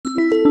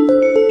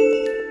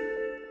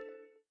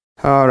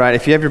All right,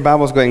 if you have your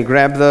Bibles, go ahead and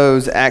grab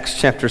those. Acts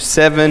chapter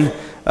 7.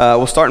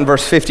 We'll start in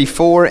verse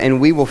 54,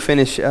 and we will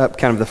finish up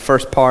kind of the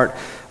first part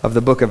of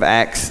the book of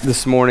Acts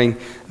this morning.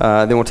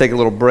 Then we'll take a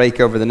little break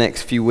over the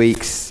next few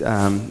weeks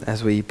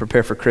as we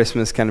prepare for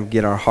Christmas, kind of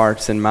get our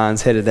hearts and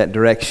minds headed that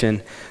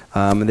direction.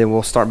 And then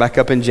we'll start back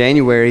up in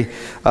January,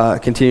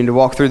 continuing to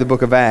walk through the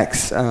book of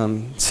Acts.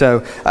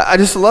 So I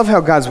just love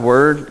how God's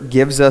Word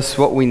gives us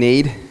what we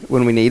need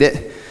when we need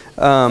it.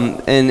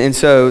 And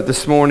so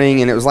this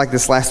morning, and it was like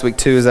this last week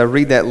too, as I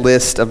read that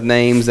list of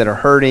names that are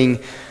hurting,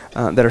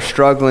 that are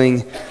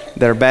struggling,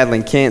 that are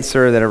battling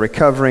cancer, that are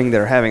recovering,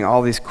 that are having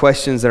all these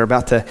questions, that are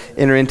about to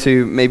enter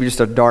into maybe just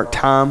a dark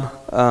time.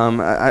 I'm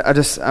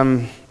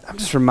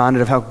just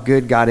reminded of how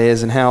good God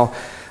is and how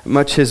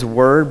much His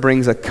Word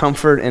brings a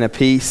comfort and a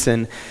peace,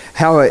 and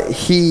how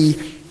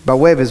He, by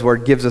way of His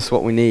Word, gives us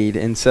what we need.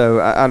 And so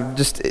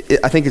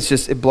I think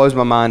it blows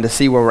my mind to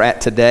see where we're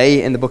at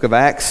today in the book of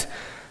Acts,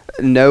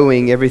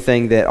 knowing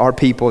everything that our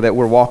people that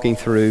we're walking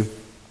through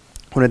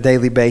on a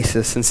daily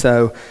basis. And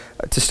so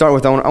to start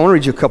with, I want to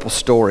read you a couple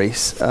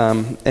stories.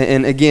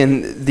 And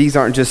again, these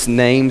aren't just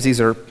names. These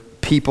are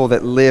people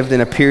that lived in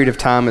a period of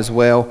time as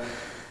well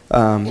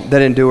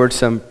that endured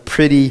some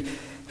pretty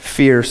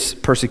fierce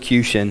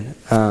persecution.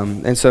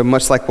 And so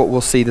much like what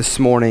we'll see this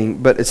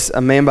morning, but it's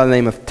a man by the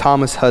name of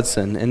Thomas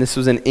Hudson, and this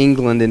was in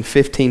England in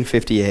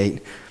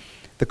 1558.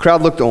 The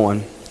crowd looked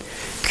on,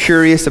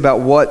 curious about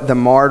what the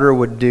martyr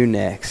would do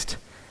next.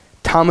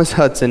 Thomas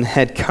Hudson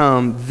had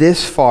come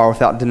this far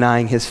without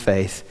denying his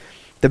faith.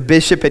 The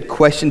bishop had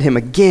questioned him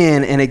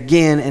again and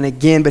again and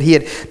again, but he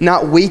had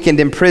not weakened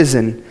in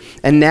prison,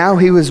 and now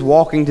he was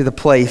walking to the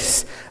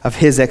place of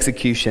his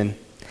execution.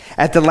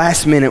 At the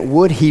last minute,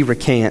 would he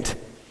recant?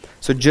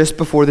 So just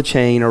before the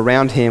chain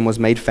around him was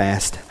made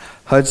fast,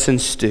 Hudson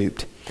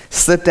stooped,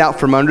 slipped out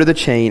from under the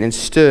chain, and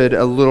stood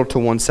a little to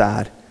one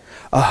side.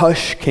 A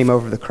hush came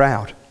over the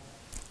crowd.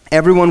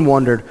 Everyone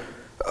wondered,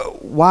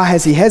 why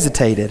has he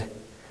hesitated?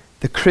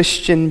 The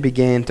Christian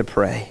began to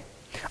pray.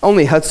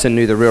 Only Hudson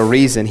knew the real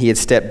reason he had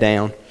stepped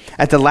down.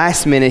 At the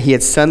last minute, he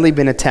had suddenly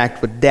been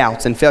attacked with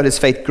doubts and felt his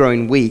faith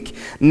growing weak.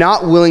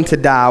 Not willing to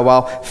die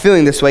while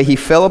feeling this way, he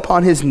fell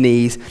upon his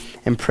knees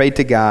and prayed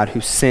to God,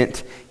 who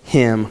sent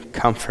him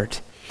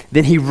comfort.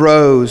 Then he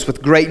rose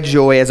with great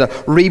joy as a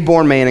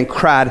reborn man and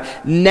cried,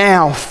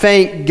 "Now,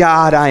 thank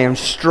God I am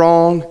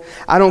strong.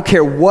 I don't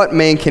care what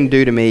man can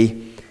do to me."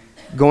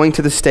 Going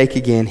to the stake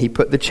again, he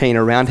put the chain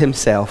around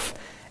himself,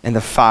 and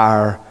the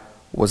fire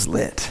was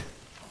lit.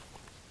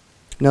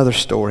 Another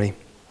story.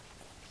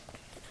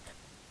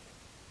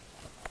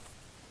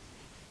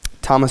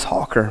 Thomas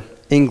Hawker,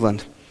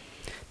 England.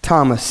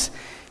 Thomas,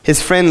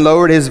 his friend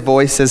lowered his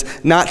voice as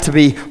not to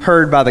be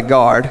heard by the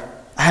guard.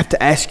 "I have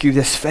to ask you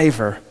this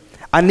favor.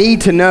 I need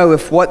to know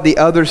if what the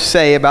others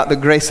say about the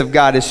grace of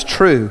God is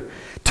true.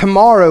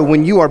 Tomorrow,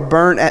 when you are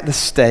burnt at the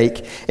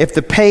stake, if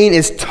the pain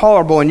is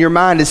tolerable and your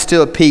mind is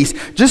still at peace,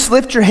 just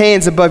lift your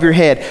hands above your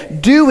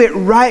head. Do it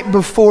right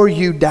before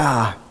you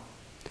die."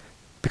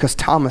 "Because,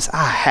 Thomas,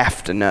 I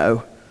have to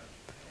know."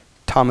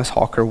 Thomas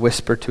Hawker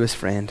whispered to his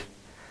friend,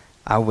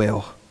 "I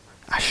will.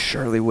 I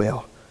surely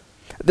will."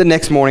 The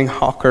next morning,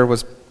 Hawker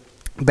was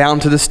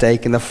bound to the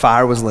stake and the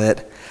fire was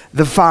lit.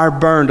 The fire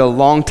burned a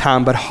long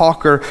time, but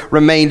Hawker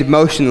remained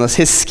motionless.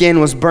 His skin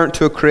was burnt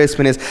to a crisp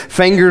and his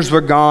fingers were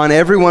gone.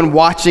 Everyone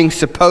watching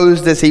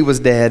supposed as he was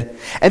dead.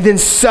 And then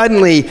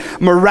suddenly,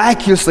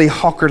 miraculously,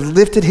 Hawker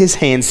lifted his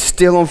hands,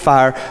 still on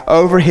fire,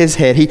 over his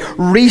head. He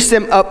reached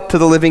them up to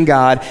the living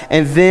God,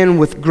 and then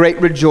with great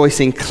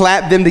rejoicing,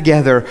 clapped them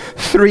together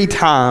 3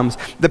 times.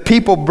 The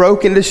people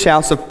broke into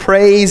shouts of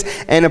praise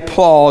and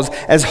applause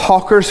as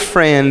Hawker's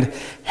friend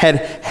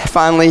had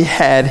finally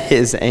had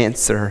his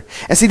answer.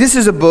 And see, this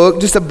is a book,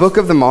 just a book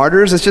of the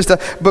martyrs. It's just a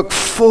book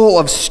full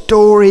of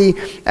story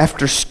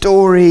after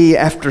story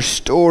after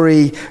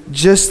story,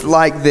 just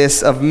like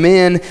this, of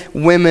men,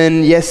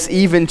 women, yes,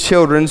 even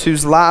children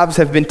whose lives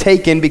have been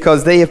taken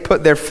because they have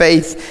put their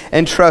faith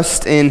and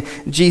trust in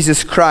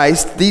Jesus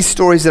Christ. These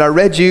stories that I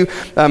read you,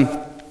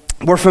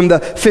 we're from the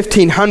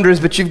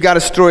 1500s, but you've got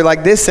a story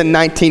like this in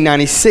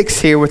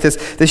 1996 here with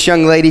this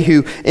young lady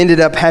who ended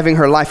up having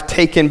her life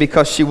taken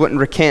because she wouldn't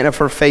recant of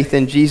her faith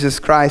in Jesus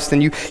Christ.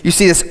 And you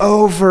see this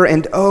over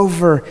and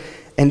over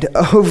and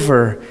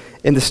over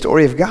in the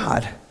story of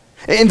God.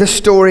 In the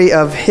story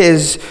of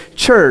His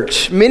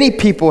church, many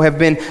people have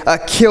been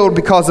killed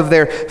because of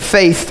their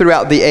faith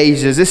throughout the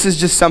ages. This is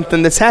just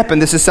something that's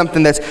happened. This is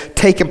something that's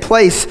taken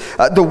place.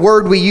 The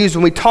word we use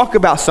when we talk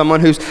about someone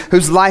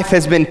whose life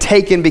has been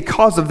taken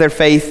because of their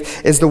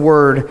faith is the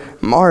word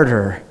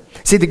martyr.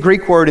 See, the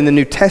Greek word in the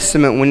New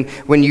Testament,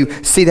 when you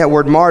see that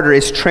word martyr,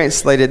 is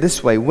translated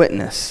this way,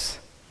 witness.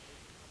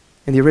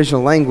 In the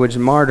original language,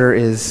 martyr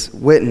is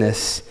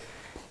witness.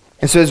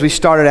 And so as we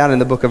started out in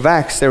the book of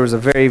Acts, there was a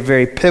very,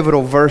 very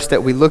pivotal verse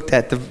that we looked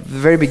at the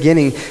very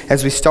beginning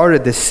as we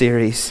started this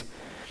series.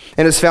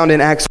 And it's found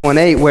in Acts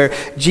 1:8 where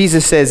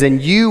Jesus says,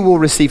 "And you will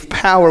receive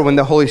power when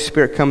the Holy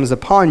Spirit comes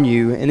upon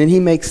you." And then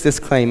he makes this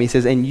claim. He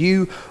says, "And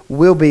you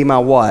will be my"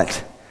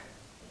 what?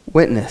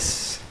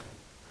 Witness.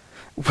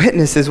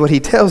 Witness is what he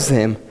tells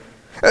them.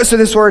 So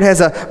this word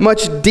has a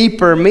much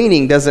deeper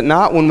meaning, does it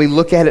not, when we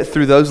look at it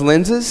through those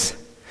lenses?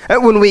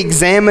 When we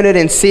examine it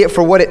and see it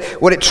for what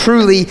it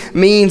truly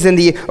means in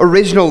the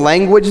original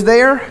language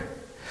there?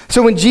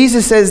 So when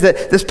Jesus says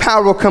that this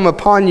power will come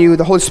upon you,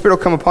 the Holy Spirit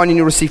will come upon you and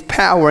you'll receive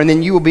power, and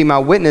then you will be my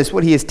witness,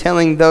 what he is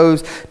telling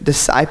those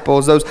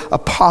disciples, those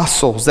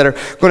apostles that are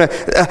going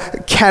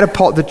to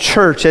catapult the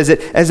church as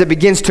it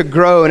begins to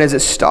grow and as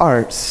it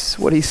starts,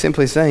 what he's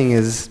simply saying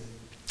is,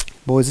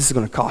 boys, this is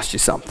going to cost you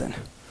something.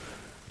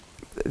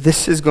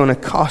 This is going to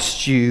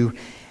cost you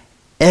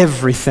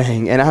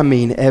everything, and I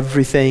mean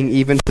everything,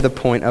 even to the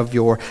point of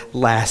your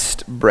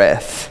last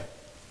breath.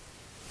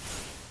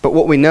 But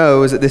what we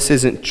know is that this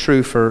isn't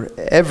true for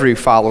every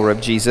follower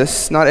of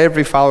Jesus. Not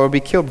every follower will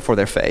be killed before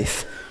their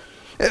faith.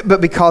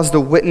 But because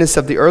the witness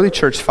of the early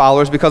church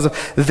followers, because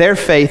of their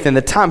faith in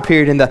the time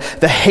period and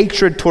the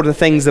hatred toward the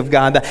things of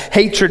God, the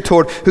hatred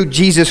toward who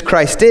Jesus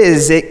Christ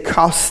is, it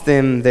cost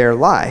them their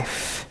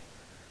life.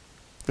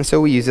 And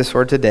so we use this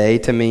word today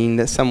to mean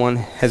that someone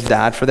has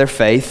died for their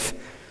faith.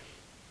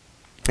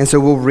 And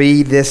so we'll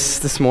read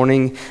this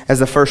morning as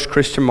the first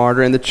Christian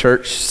martyr in the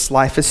church's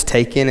life is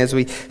taken, as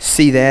we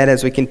see that,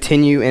 as we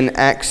continue in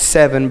Acts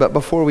 7. But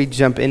before we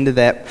jump into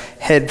that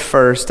head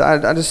first,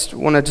 I just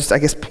want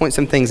to point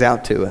some things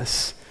out to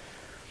us.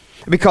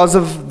 Because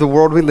of the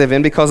world we live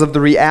in, because of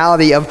the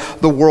reality of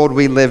the world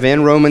we live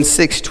in, Romans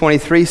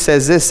 6:23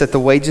 says this, that the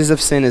wages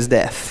of sin is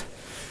death.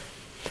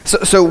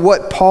 So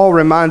what Paul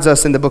reminds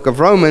us in the book of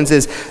Romans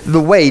is the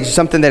wage,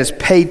 something that is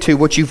paid to,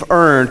 what you've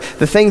earned,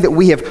 the thing that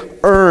we have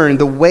earned,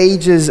 the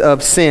wages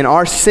of sin,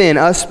 our sin,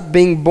 us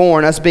being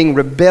born, us being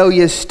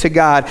rebellious to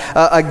God,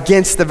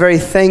 against the very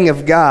thing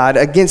of God,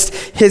 against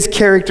his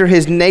character,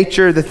 his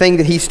nature, the thing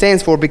that he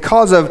stands for.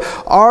 Because of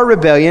our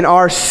rebellion,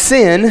 our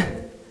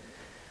sin,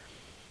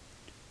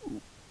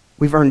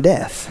 we've earned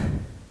death.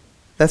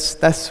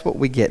 That's what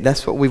we get.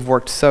 That's what we've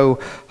worked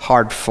so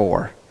hard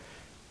for.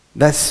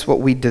 That's what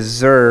we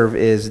deserve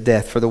is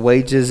death. For the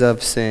wages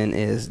of sin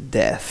is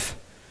death.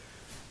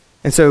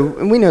 And so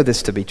we know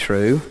this to be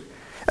true.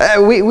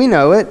 We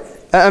know it.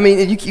 I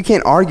mean, you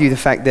can't argue the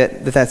fact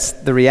that that's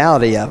the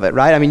reality of it,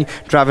 right? I mean,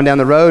 driving down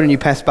the road and you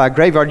pass by a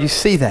graveyard, you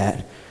see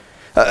that.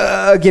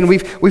 Again,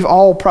 we've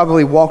all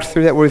probably walked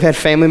through that where we've had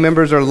family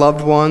members or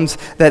loved ones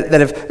that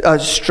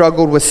have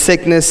struggled with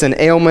sickness and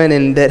ailment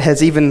and that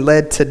has even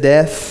led to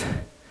death.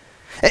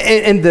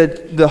 And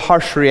the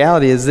harsh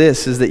reality is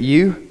this, is that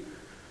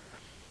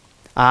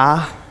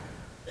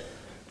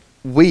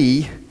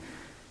we,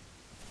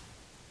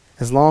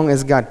 as long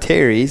as God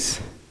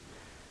tarries,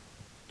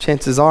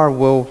 chances are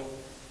we'll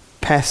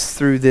pass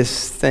through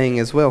this thing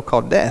as well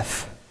called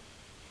death.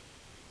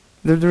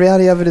 The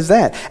reality of it is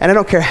that. And I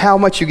don't care how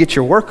much you get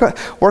your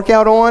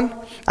workout on.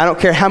 I don't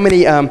care how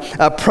many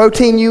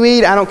protein you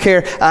eat. I don't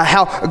care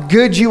how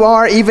good you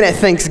are, even at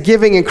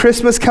Thanksgiving and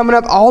Christmas coming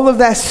up. All of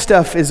that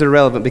stuff is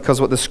irrelevant because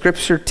what the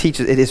Scripture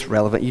teaches, it is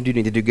relevant. You do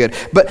need to do good.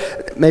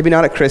 But maybe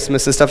not at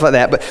Christmas and stuff like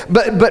that.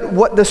 But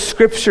what the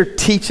Scripture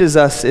teaches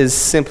us is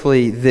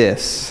simply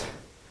this.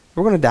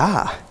 We're going to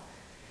die.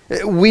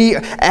 We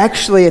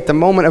actually, at the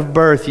moment of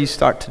birth, you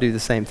start to do the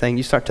same thing.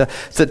 You start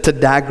to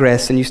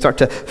digress and you start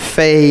to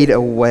fade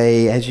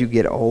away as you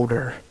get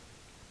older.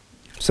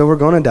 So we're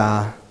going to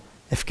die.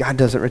 If God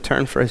doesn't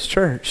return for his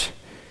church,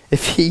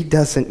 if he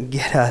doesn't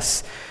get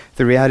us,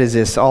 the reality is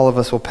this, all of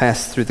us will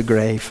pass through the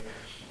grave.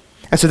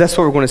 And so that's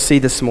what we're going to see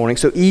this morning.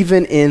 So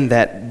even in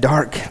that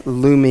dark,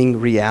 looming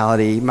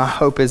reality, my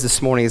hope is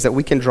this morning is that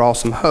we can draw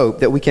some hope,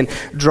 that we can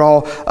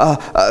draw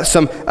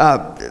some,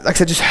 like I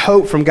said, just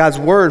hope from God's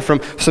word, from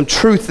some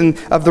truth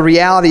of the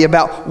reality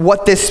about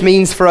what this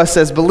means for us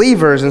as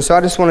believers. And so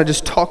I just want to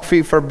just talk for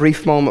you for a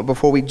brief moment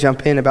before we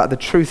jump in about the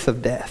truth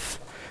of death.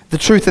 The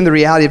truth and the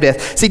reality of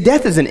death. See,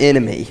 death is an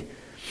enemy.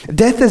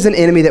 Death is an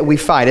enemy that we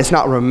fight. It's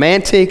not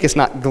romantic. It's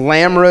not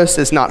glamorous.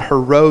 It's not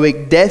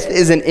heroic. Death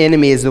is an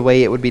enemy is the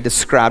way it would be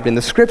described in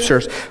the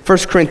Scriptures. 1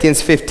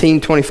 Corinthians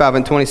 15:25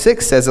 and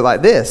 26 says it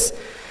like this. It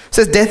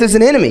says, death is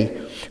an enemy.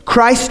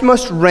 Christ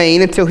must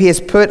reign until he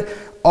has put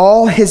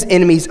all his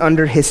enemies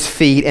under his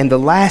feet, and the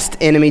last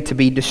enemy to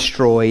be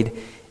destroyed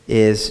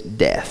is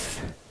death.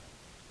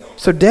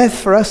 So death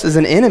for us is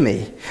an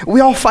enemy. We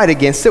all fight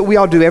against it. We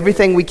all do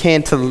everything we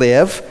can to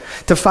live,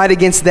 to fight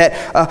against that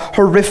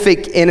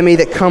horrific enemy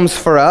that comes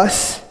for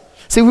us.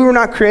 See, we were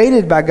not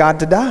created by God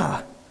to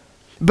die.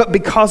 But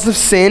because of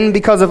sin,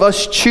 because of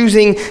us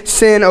choosing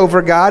sin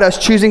over God, us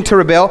choosing to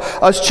rebel,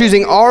 us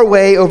choosing our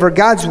way over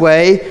God's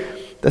way,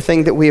 the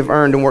thing that we have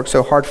earned and worked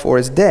so hard for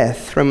is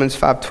death. Romans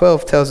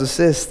 5:12 tells us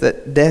this,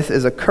 that death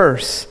is a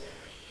curse,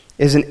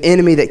 is an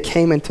enemy that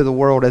came into the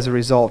world as a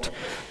result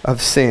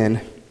of sin.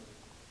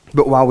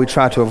 But while we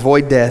try to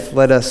avoid death,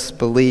 let us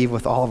believe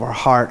with all of our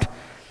heart,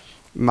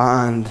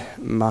 mind,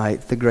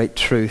 might, the great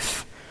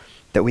truth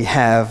that we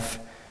have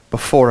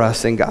before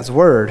us in God's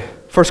word.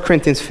 1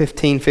 Corinthians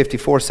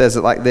 15:54 says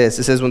it like this.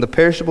 It says, when the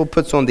perishable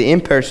puts on the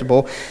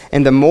imperishable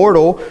and the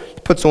mortal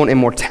puts on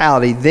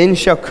immortality, then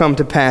shall come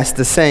to pass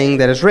the saying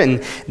that is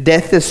written,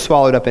 death is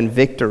swallowed up in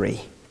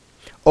victory.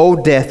 O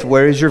death,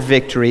 where is your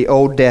victory?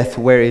 O death,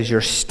 where is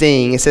your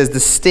sting? It says the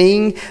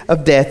sting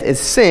of death is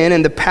sin,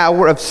 and the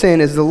power of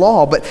sin is the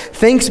law. But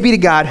thanks be to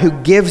God who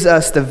gives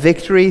us the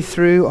victory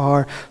through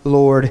our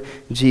Lord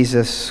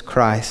Jesus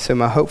Christ. So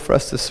my hope for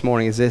us this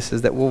morning is this,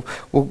 is that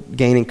we'll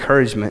gain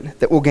encouragement,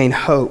 that we'll gain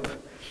hope,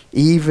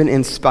 even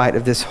in spite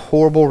of this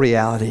horrible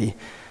reality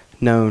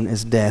known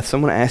as death. So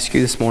I'm going to ask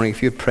you this morning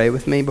if you would pray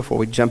with me before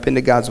we jump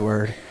into God's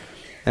word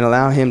and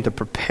allow him to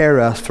prepare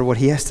us for what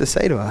he has to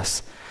say to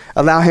us.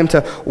 Allow him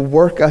to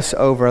work us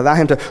over. Allow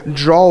him to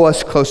draw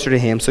us closer to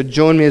him. So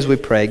join me as we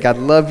pray. God,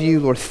 love you.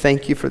 Lord,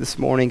 thank you for this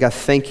morning. God,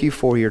 thank you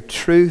for your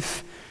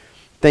truth.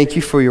 Thank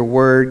you for your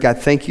word. God,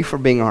 thank you for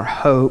being our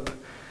hope.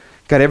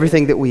 God,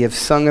 everything that we have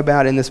sung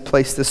about in this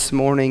place this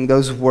morning,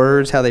 those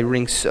words, how they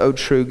ring so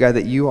true, God,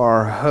 that you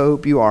are our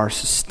hope. You are our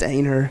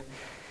sustainer.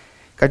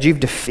 God,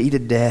 you've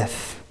defeated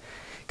death.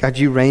 God,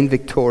 you reign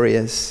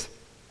victorious.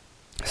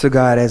 So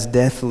God, as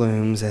death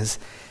looms, as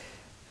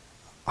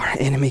our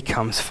enemy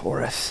comes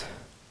for us,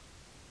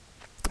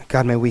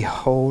 God, may we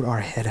hold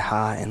our head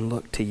high and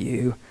look to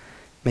you.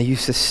 May you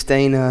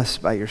sustain us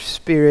by your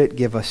Spirit.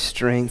 Give us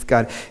strength.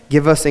 God,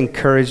 give us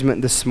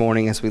encouragement this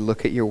morning as we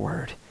look at your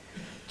word.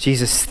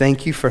 Jesus,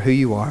 thank you for who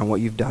you are and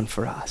what you've done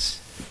for us.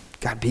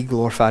 God, be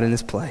glorified in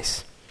this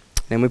place.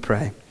 And we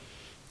pray.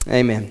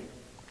 Amen.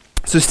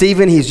 So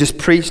Stephen, he's just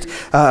preached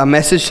a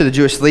message to the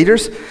Jewish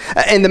leaders.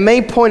 And the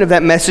main point of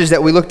that message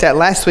that we looked at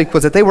last week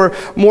was that they were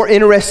more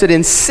interested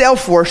in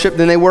self-worship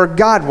than they were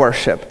God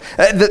worship.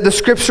 The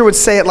scripture would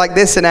say it like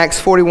this in Acts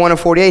 41 and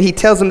 48. He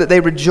tells them that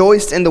they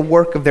rejoiced in the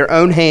work of their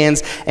own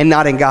hands and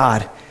not in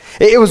God.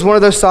 It was one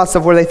of those thoughts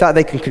of where they thought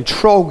they can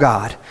control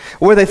God,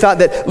 where they thought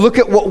that, look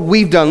at what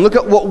we've done, look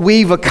at what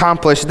we've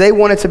accomplished. They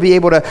wanted to be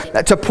able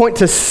to point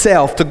to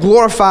self, to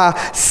glorify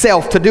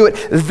self, to do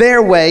it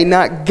their way,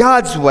 not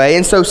God's way.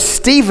 And so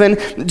Stephen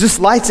just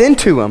lights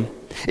into them.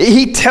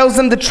 He tells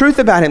them the truth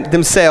about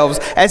themselves,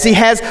 as he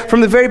has from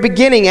the very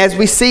beginning, as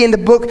we see in the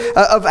book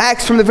of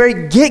Acts from the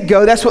very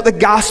get-go. That's what the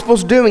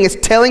gospel's doing. It's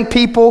telling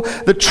people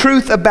the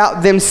truth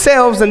about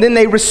themselves, and then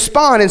they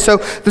respond. And so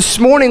this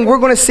morning, we're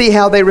going to see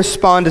how they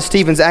respond to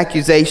Stephen's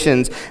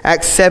accusations.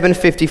 Acts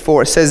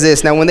 7:54, it says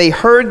this, "Now when they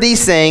heard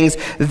these things,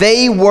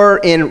 they were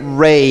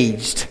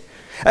enraged."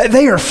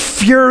 They are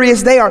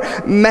furious. They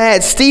are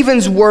mad.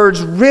 Stephen's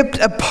words ripped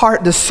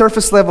apart the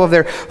surface level of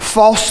their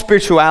false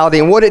spirituality.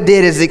 And what it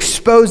did is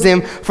expose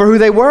them for who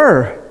they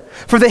were.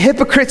 For the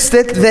hypocrites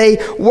that they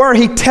were.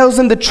 He tells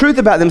them the truth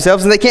about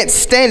themselves and they can't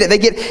stand it. They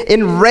get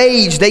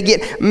enraged. They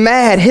get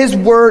mad. His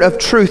word of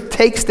truth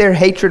takes their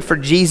hatred for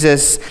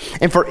Jesus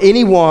and for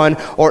anyone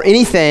or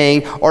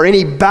anything or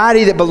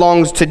anybody that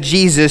belongs to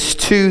Jesus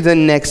to the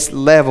next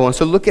level. And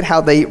so look at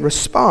how they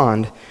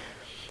respond.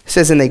 It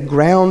says, and they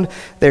ground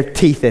their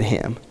teeth at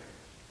him.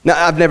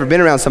 Now, I've never been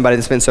around somebody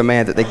that's been so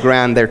mad that they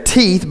ground their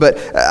teeth, but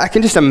I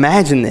can just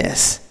imagine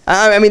this.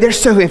 I mean, they're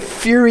so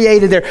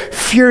infuriated, they're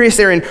furious,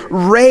 they're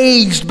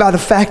enraged by the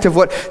fact of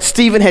what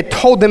Stephen had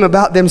told them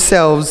about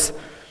themselves,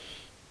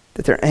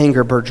 that their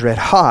anger burns red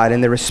hot,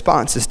 and their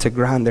response is to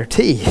grind their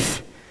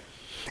teeth.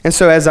 And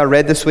so as I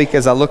read this week,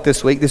 as I looked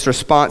this week, this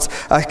response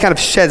kind of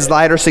sheds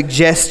light or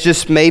suggests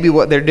just maybe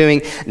what they're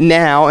doing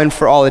now and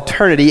for all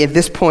eternity, at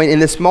this point, in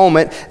this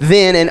moment,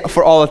 then and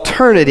for all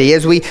eternity.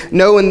 As we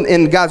know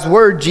in God's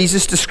word,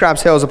 Jesus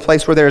describes hell as a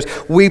place where there's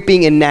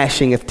weeping and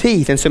gnashing of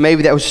teeth. And so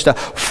maybe that was just a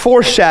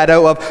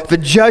foreshadow of the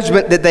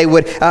judgment that they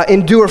would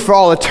endure for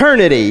all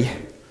eternity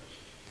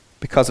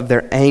because of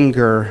their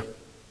anger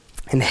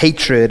and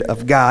hatred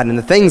of God and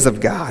the things of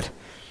God.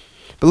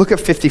 But look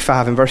at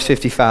 55 in verse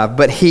 55.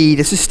 But he,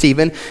 this is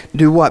Stephen,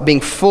 do what?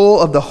 Being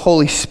full of the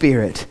Holy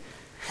Spirit.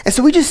 And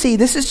so we just see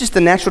this is just the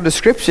natural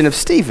description of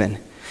Stephen.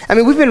 I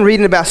mean, we've been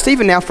reading about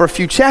Stephen now for a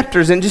few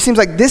chapters, and it just seems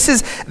like this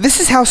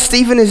is how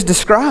Stephen is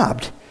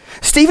described.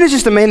 Stephen is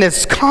just a man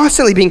that's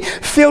constantly being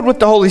filled with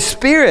the Holy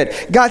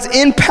Spirit. God's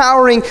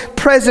empowering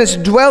presence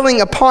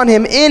dwelling upon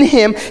him, in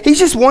him. He's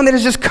just one that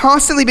is just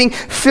constantly being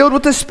filled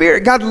with the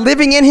Spirit. God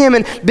living in him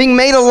and being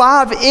made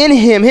alive in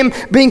him. Him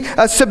being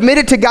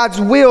submitted to God's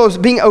wills,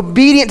 being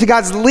obedient to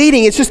God's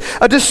leading. It's just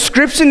a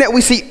description that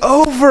we see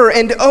over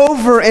and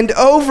over and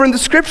over in the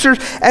scriptures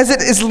as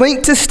it is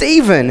linked to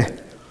Stephen.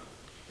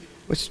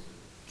 Which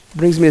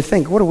brings me to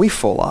think, what are we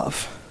full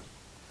of?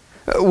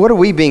 What are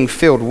we being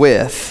filled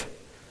with?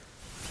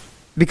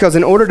 Because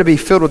in order to be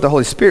filled with the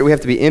Holy Spirit, we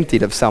have to be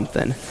emptied of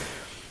something.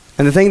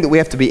 And the thing that we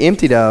have to be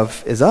emptied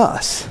of is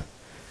us.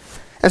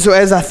 And so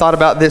as I thought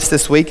about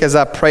this week, as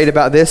I prayed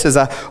about this, as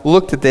I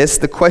looked at this,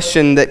 the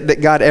question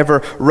that God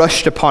ever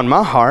rushed upon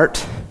my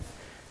heart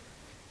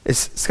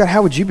is, Scott,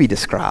 how would you be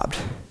described?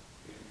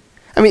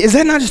 I mean, is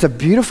that not just a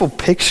beautiful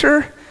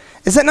picture?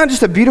 Is that not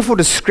just a beautiful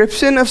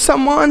description of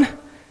someone?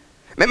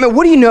 Man,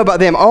 what do you know about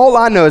them? All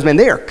I know is, man,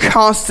 they are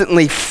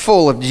constantly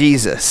full of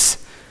Jesus.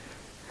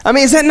 I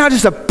mean, is that not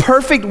just a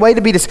perfect way to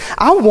be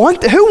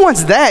described? Who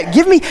wants that?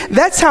 Give me,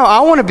 that's how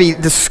I want to be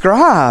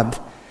described.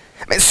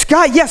 Man,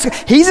 Scott, yes,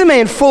 he's a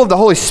man full of the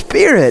Holy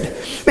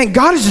Spirit. Man,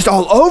 God is just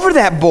all over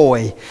that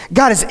boy.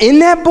 God is in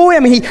that boy. I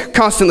mean, he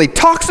constantly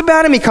talks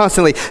about him. He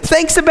constantly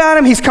thinks about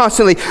him. He's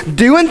constantly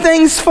doing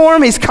things for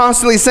him. He's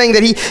constantly saying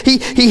that he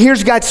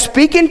hears God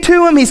speaking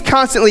to him. He's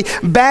constantly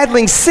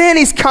battling sin.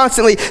 He's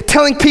constantly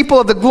telling people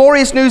of the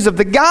glorious news of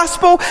the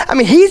gospel. I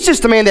mean, he's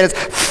just a man that is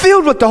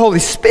filled with the Holy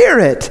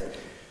Spirit.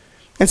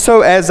 And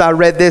so as I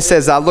read this,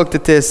 as I looked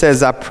at this,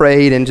 as I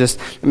prayed and just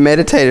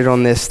meditated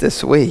on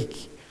this week,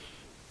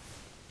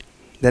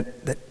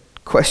 that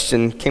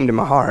question came to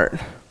my heart.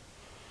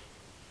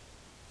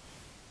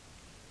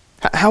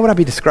 How would I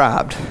be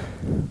described?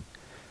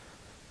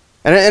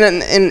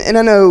 And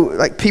I know,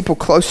 like, people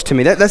close to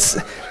me, that's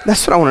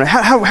what I want to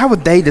know. How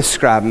would they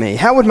describe me?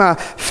 How would my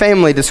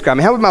family describe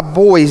me? How would my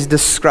boys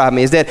describe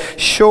me? Is that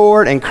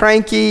short and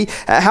cranky?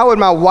 How would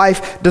my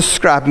wife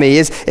describe me?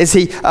 Is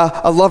he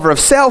a lover of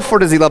self, or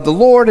does he love the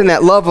Lord? And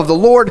that love of the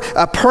Lord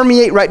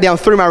permeate right down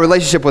through my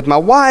relationship with my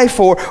wife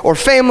or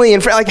family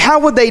and friends? Like, how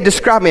would they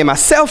describe me? Am I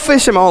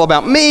selfish? Am I all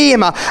about me?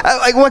 Am I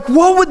like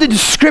what would the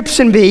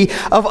description be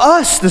of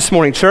us this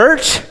morning,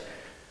 church?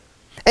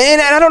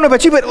 And I don't know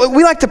about you, but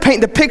we like to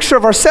paint the picture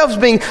of ourselves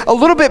being a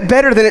little bit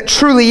better than it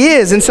truly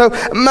is. And so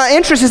my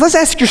interest is, let's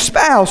ask your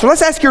spouse, or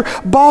let's ask your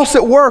boss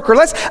at work, or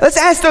let's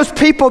ask those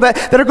people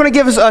that are going to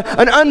give us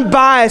an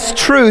unbiased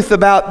truth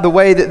about the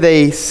way that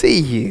they see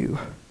you.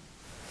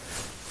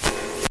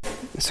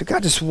 And so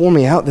God just wore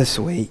me out this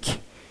week.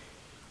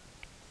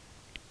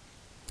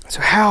 So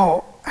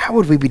how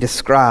would we be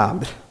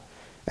described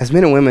as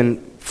men and women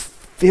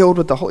filled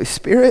with the Holy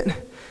Spirit?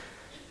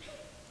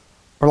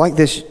 Or like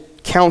this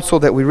counsel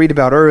that we read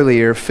about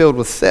earlier, filled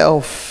with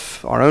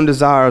self, our own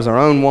desires, our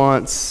own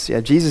wants. Yeah,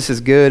 Jesus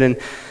is good, and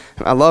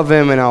I love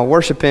him, and I'll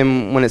worship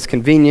him when it's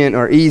convenient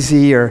or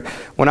easy or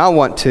when I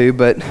want to,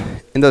 but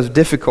in those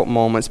difficult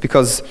moments,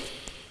 because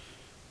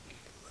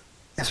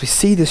as we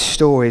see this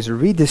story, as we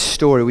read this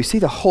story, we see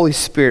the Holy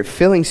Spirit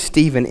filling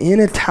Stephen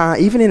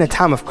even in a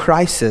time of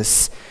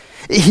crisis.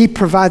 He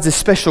provides this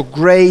special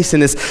grace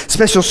and this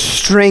special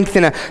strength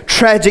in a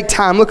tragic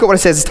time. Look at what it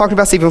says. It's talking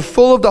about Stephen,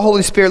 full of the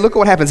Holy Spirit. Look at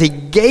what happens. He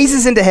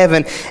gazes into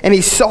heaven and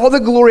he saw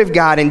the glory of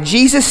God and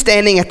Jesus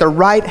standing at the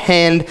right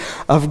hand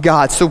of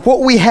God. So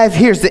what we have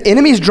here is the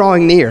enemy is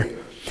drawing near.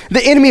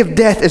 The enemy of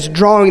death is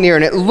drawing near,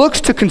 and it looks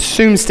to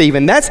consume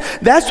Stephen.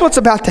 That's what's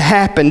about to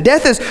happen.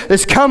 Death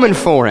is coming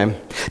for him.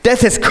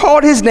 Death has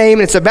called his name,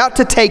 and it's about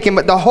to take him,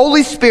 but the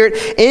Holy Spirit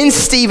in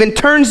Stephen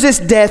turns this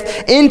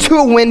death into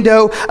a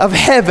window of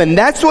heaven.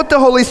 That's what the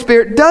Holy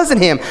Spirit does in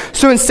him.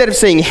 So instead of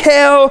seeing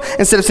hell,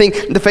 instead of seeing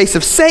the face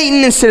of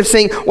Satan, instead of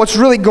seeing what's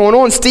really going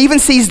on, Stephen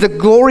sees the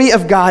glory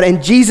of God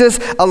and Jesus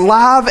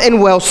alive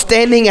and well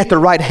standing at the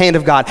right hand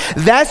of God.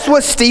 That's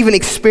what Stephen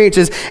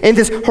experiences in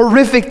this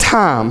horrific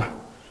time.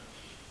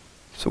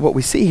 So what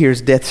we see here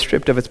is death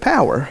stripped of its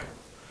power.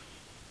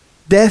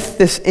 Death,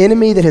 this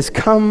enemy that has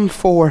come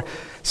for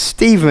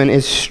Stephen,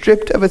 is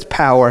stripped of its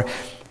power,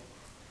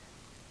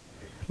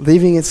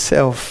 leaving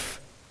itself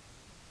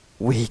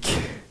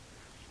weak.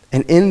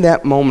 And in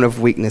that moment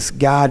of weakness,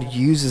 God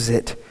uses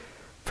it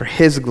for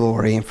his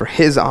glory and for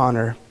his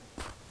honor.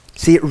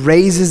 See, it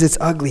raises its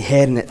ugly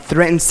head and it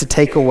threatens to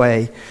take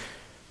away.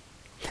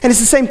 And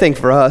it's the same thing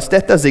for us.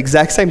 Death does the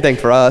exact same thing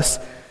for us.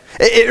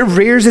 It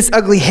rears its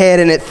ugly head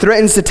and it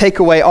threatens to take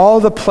away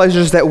all the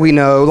pleasures that we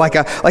know, like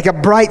a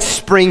bright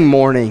spring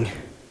morning.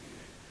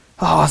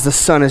 Oh, as the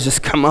sun has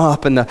just come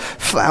up and the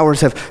flowers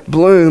have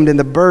bloomed and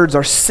the birds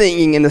are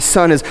singing and the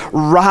sun is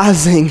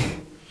rising.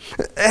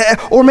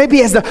 Or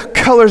maybe as the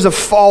colors of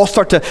fall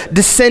start to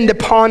descend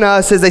upon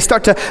us, as they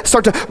start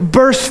to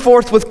burst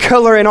forth with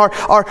color, and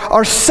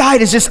our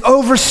sight is just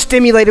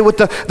overstimulated with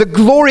the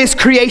glorious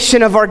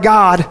creation of our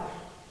God.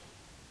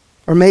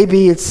 Or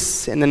maybe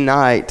it's in the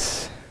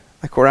night.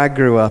 Like where I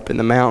grew up in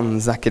the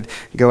mountains, I could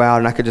go out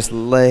and I could just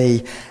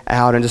lay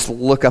out and just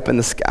look up in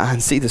the sky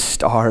and see the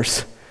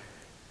stars.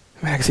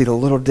 I could see the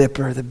Little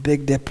Dipper, the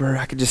Big Dipper.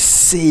 I could just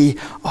see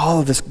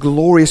all of this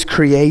glorious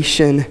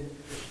creation.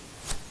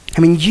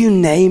 I mean, you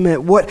name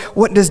it.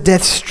 What does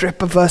death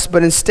strip of us?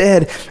 But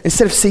instead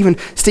of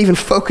Stephen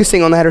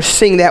focusing on that or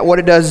seeing that, what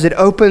it does is it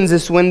opens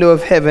this window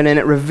of heaven and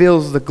it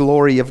reveals the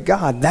glory of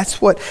God.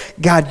 That's what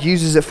God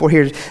uses it for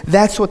here.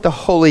 That's what the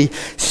Holy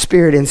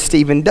Spirit in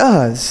Stephen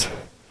does.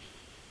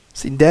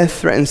 See, death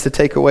threatens to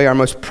take away our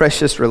most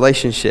precious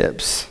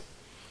relationships.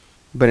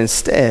 But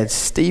instead,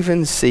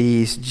 Stephen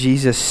sees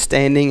Jesus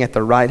standing at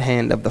the right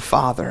hand of the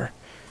Father.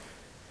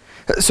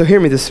 So hear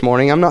me this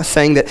morning. I'm not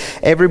saying that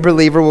every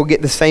believer will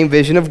get the same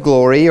vision of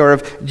glory or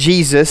of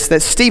Jesus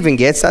that Stephen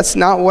gets. That's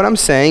not what I'm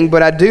saying.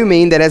 But I do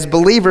mean that as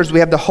believers,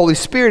 we have the Holy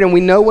Spirit and we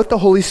know what the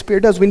Holy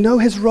Spirit does. We know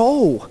his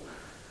role.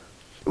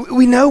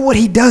 We know what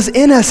he does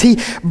in us. He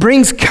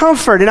brings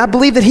comfort, and I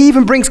believe that he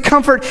even brings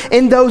comfort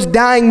in those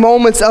dying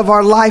moments of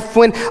our life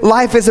when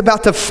life is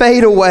about to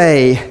fade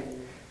away.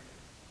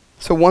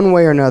 So one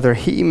way or another,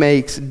 he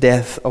makes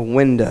death a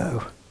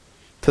window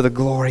to the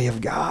glory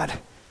of God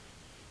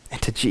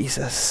and to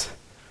Jesus.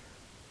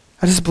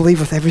 I just believe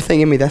with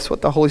everything in me, that's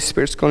what the Holy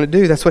Spirit's going to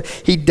do. That's what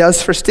he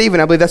does for Stephen.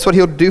 I believe that's what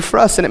he'll do for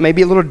us. And it may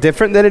be a little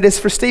different than it is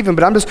for Stephen,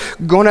 but I'm just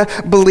going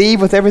to believe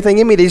with everything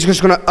in me that he's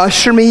just going to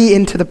usher me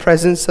into the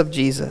presence of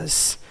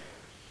Jesus.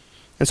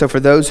 And so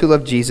for those who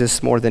love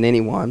Jesus more than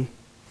anyone,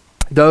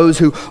 those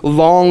who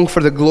long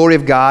for the glory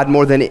of God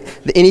more than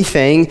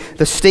anything,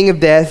 the sting of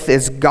death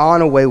is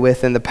gone away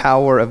with and the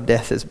power of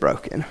death is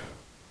broken.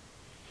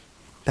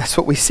 That's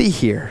what we see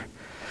here.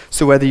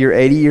 So whether you're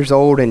 80 years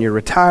old and you're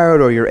retired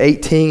or you're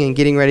 18 and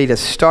getting ready to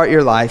start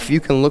your life, you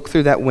can look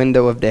through that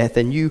window of death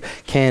and you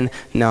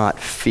cannot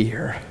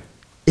fear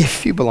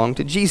if you belong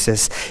to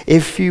Jesus,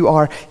 if you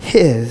are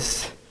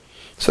his.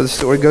 So the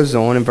story goes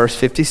on in verse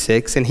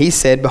 56, and he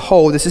said,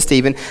 behold, this is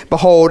Stephen,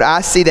 behold,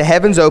 I see the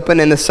heavens open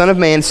and the Son of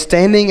Man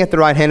standing at the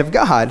right hand of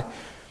God.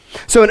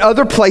 So in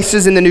other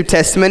places in the New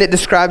Testament, it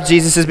describes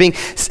Jesus as being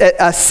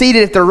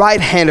seated at the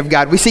right hand of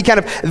God. We see kind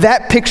of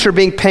that picture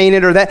being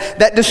painted, or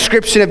that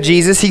description of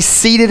Jesus. He's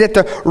seated at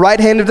the right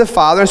hand of the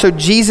Father. And so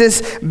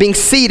Jesus being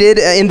seated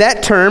in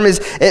that term,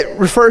 it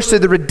refers to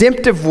the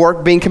redemptive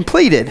work being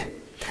completed.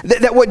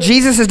 That what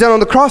Jesus has done on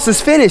the cross is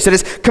finished, that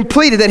it's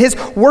completed, that his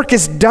work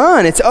is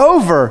done, it's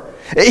over.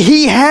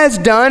 He has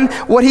done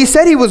what he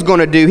said he was going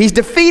to do. He's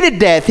defeated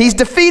death. He's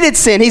defeated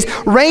sin. He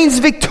reigns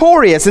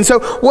victorious. And so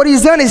what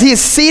he's done is he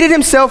has seated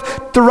himself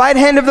at the right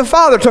hand of the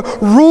Father to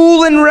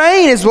rule and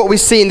reign, is what we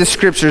see in the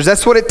scriptures.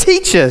 That's what it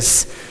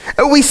teaches.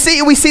 We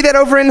see that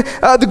over in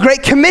the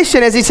Great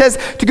Commission, as he says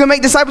to go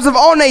make disciples of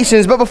all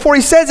nations. But before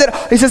he says it,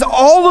 he says,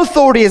 all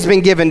authority has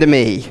been given to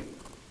me.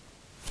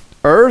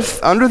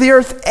 Earth, under the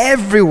earth,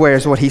 everywhere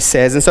is what he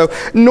says. And so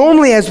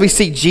normally as we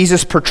see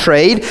Jesus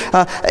portrayed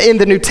in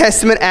the New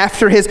Testament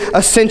after his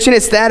ascension,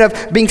 it's that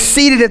of being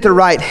seated at the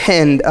right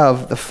hand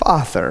of the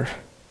Father.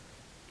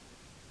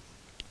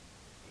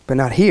 But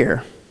not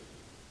here.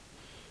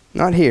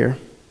 Not here.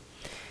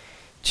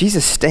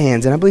 Jesus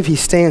stands, and I believe he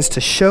stands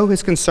to show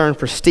his concern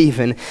for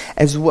Stephen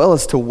as well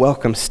as to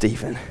welcome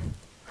Stephen.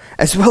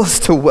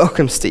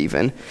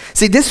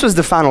 See, this was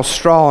the final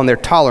straw on their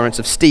tolerance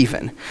of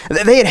Stephen.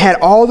 They had had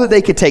all that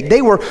they could take.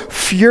 They were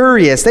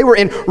furious. They were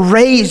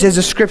enraged, as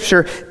the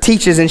scripture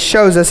teaches and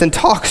shows us and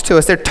talks to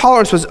us. Their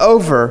tolerance was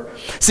over.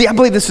 See, I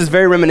believe this is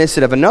very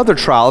reminiscent of another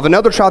trial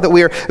that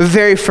we are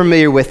very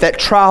familiar with, that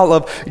trial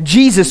of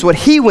Jesus, what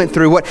he went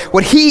through,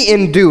 what he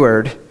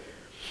endured.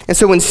 And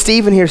so when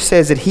Stephen here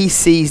says that he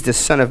sees the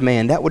Son of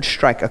Man, that would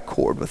strike a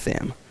chord with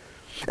them.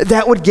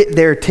 That would get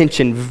their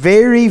attention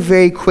very,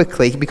 very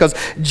quickly, because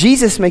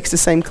Jesus makes the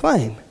same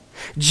claim.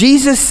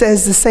 Jesus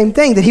says the same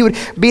thing, that he would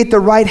be at the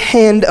right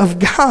hand of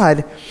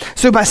God.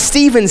 So by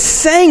Stephen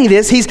saying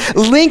this, he's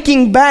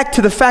linking back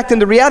to the fact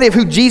and the reality of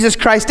who Jesus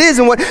Christ is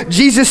and what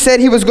Jesus said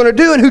he was going to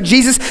do and who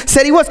Jesus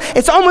said he was.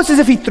 It's almost as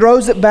if he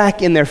throws it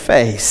back in their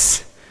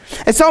face.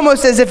 It's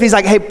almost as if he's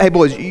like, hey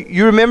boys,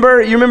 you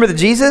remember the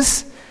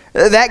Jesus?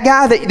 That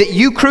guy that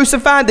you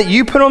crucified, that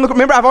you put on the cross.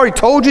 Remember, I've already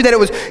told you that it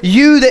was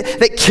you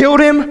that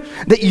killed him,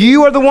 that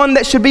you are the one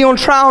that should be on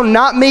trial,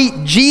 not me.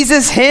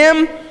 Jesus,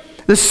 him,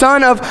 the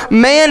Son of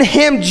Man,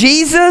 him,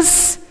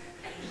 Jesus.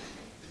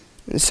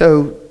 And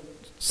so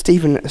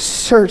Stephen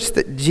asserts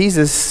that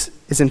Jesus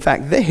is in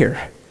fact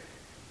there.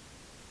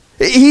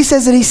 He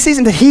says that he sees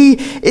him, that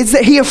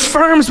he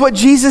affirms what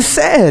Jesus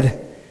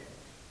said.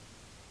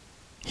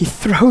 He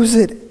throws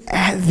it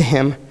at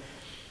them.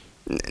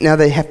 Now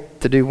they have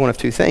to do one of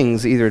two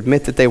things: either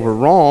admit that they were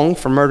wrong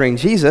for murdering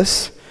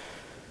Jesus,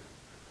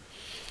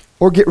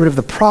 or get rid of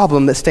the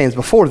problem that stands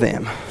before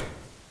them.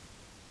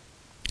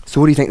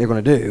 So what do you think they're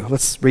going to do?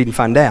 Let's read and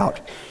find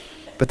out.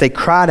 But they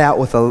cried out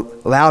with a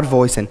loud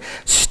voice and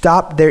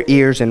stopped their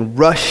ears and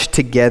rushed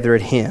together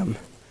at him.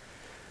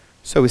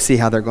 So we see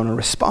how they're going to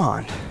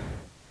respond.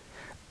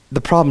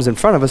 The problem's in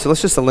front of us, so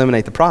let's just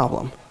eliminate the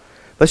problem.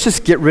 Let's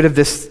just get rid of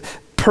this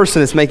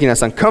person that's making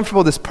us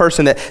uncomfortable, this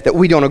person that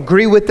we don't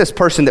agree with, this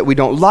person that we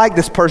don't like,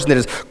 this person that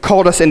has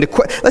called us into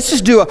let's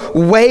just do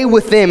away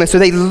with them. And so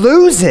they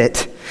lose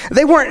it.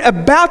 They weren't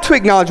about to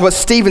acknowledge what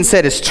Stephen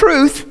said is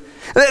truth.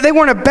 They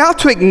weren't about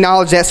to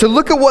acknowledge that. So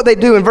look at what they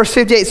do in verse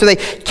 58. So they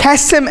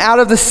cast him out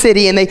of the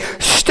city and they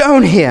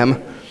stone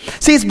him.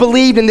 See, it's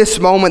believed in this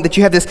moment that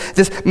you have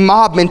this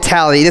mob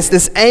mentality,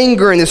 this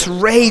anger and this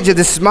rage of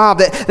this mob,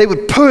 that they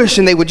would push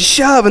and they would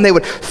shove and they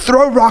would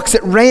throw rocks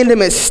at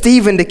random at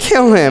Stephen to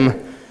kill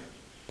him.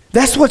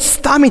 That's would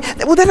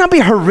that not be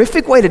a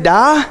horrific way to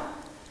die?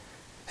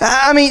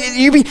 I mean,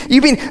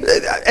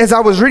 as I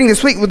was reading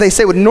this week, what they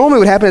say normally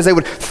would happen is they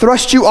would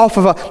thrust you off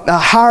of a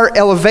higher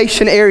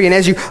elevation area, and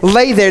as you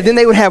lay there, then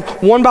they would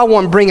have one by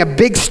one bring a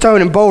big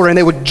stone and boulder and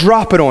they would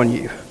drop it on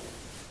you.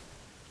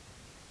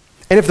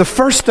 And if the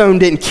first stone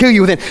didn't kill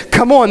you, then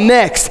come on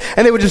next.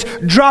 And they would just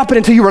drop it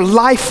until you were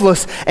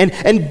lifeless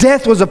and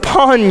death was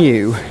upon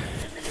you.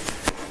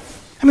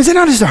 I mean, is that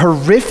not just a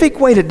horrific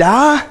way to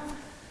die?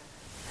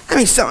 I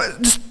mean,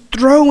 just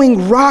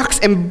throwing rocks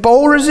and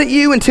boulders at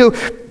you until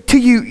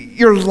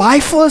you're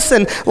lifeless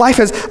and life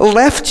has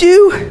left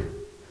you?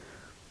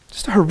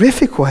 Just a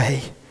horrific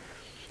way.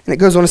 And it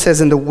goes on and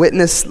says, and the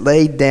witness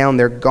laid down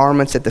their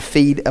garments at the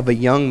feet of a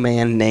young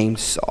man named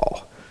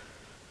Saul.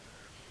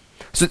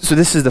 So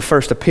this is the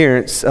first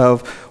appearance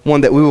of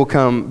one that we will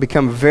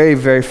become very,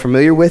 very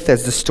familiar with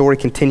as the story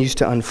continues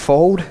to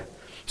unfold.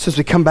 So as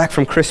we come back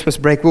from Christmas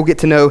break, we'll get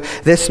to know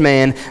this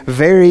man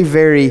very,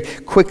 very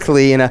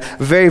quickly in a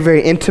very,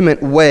 very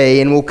intimate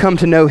way, and we'll come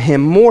to know him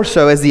more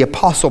so as the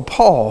Apostle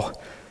Paul.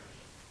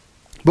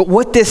 But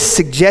what this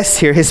suggests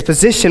here, his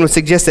position would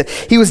suggest that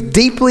he was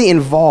deeply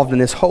involved in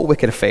this whole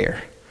wicked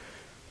affair.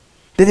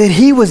 That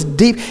he was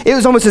deep. It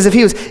was almost as if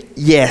he was,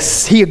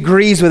 yes, he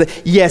agrees with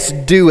it. Yes,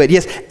 do it.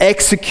 Yes,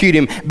 execute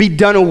him. Be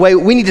done away.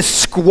 We need to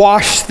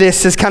squash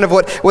this is kind of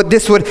what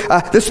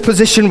this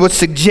position would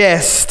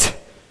suggest.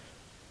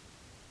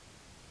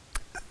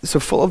 So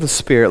full of the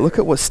Spirit, look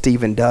at what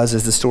Stephen does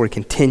as the story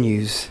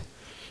continues.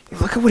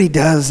 Look at what he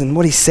does and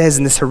what he says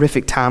in this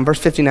horrific time. Verse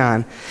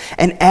 59,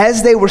 and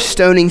as they were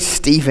stoning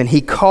Stephen,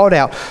 he called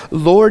out,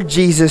 Lord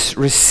Jesus,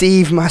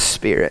 receive my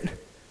spirit.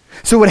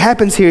 So what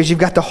happens here is you've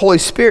got the Holy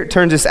Spirit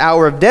turns this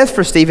hour of death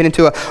for Stephen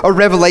into a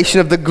revelation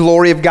of the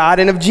glory of God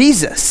and of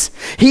Jesus.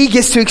 He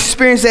gets to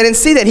experience that and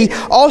see that. He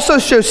also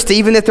shows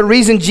Stephen that the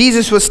reason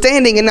Jesus was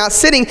standing and not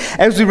sitting,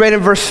 as we read in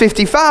verse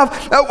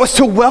 55, was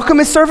to welcome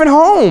his servant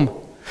home.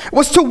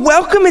 Was to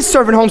welcome his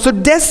servant home. So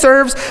death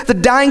serves the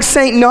dying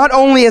saint not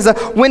only as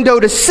a window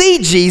to see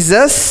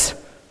Jesus,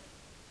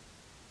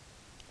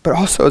 but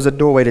also as a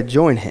doorway to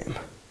join him.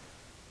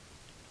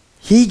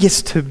 He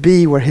gets to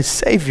be where his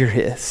Savior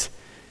is.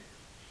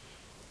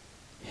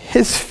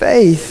 His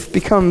faith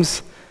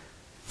becomes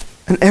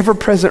an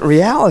ever-present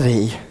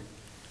reality.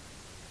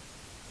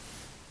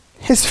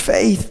 His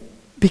faith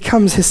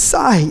becomes his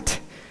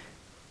sight.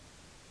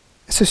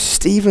 So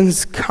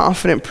Stephen's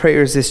confident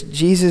prayer is this,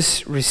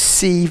 Jesus,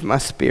 receive my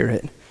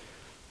spirit.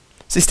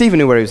 See, Stephen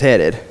knew where he was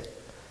headed.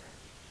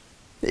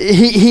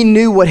 He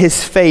knew what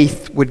his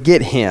faith would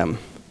get him.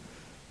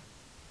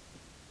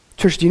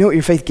 Church, do you know what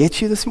your faith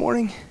gets you this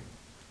morning?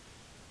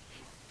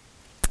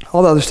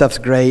 All the other stuff's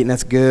great, and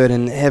that's good,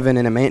 and heaven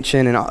and a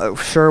mansion, and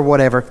sure,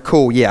 whatever,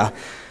 cool, yeah.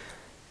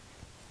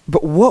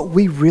 But what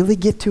we really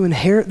get to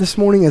inherit this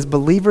morning as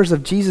believers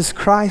of Jesus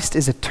Christ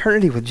is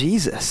eternity with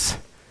Jesus.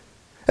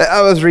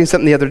 I was reading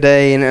something the other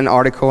day in an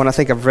article, and I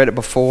think I've read it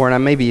before, and I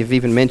maybe have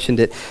even mentioned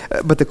it,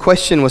 but the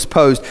question was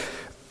posed,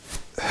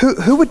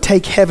 who would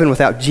take heaven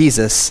without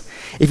Jesus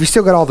if you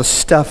still got all the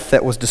stuff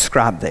that was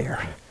described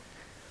there?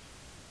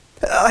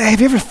 Have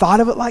you ever thought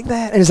of it like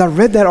that? And as I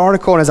read that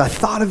article and as I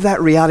thought of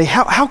that reality,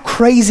 how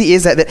crazy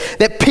is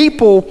that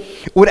people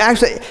would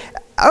actually,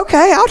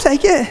 okay, I'll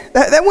take it.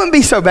 That wouldn't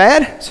be so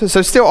bad.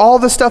 So still all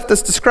the stuff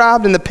that's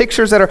described and the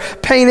pictures that are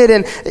painted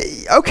and,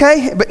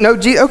 okay, but no,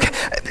 okay.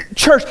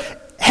 Church,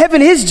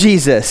 heaven is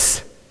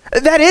Jesus.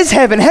 That is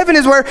heaven. Heaven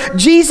is where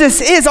Jesus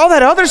is. All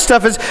that other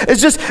stuff is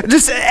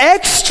just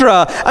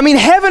extra. I mean,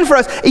 heaven for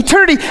us,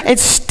 eternity. And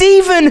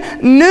Stephen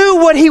knew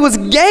what he was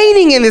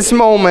gaining in this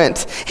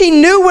moment. He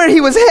knew where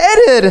he was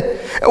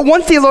headed.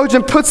 One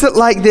theologian puts it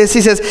like this.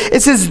 He says,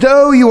 it's as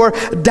though you are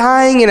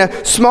dying in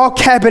a small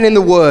cabin in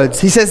the woods.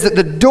 He says that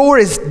the door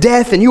is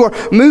death and you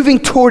are moving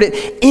toward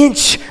it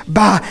inch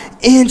by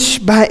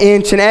inch by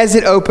inch. And as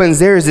it opens,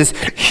 there is this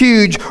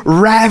huge,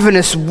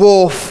 ravenous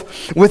wolf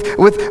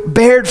with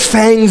bared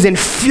fangs and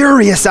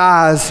furious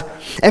eyes.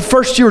 At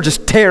first you were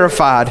just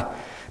terrified,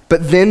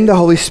 but then the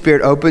Holy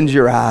Spirit opens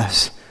your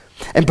eyes.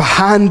 And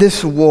behind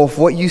this wolf,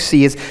 what you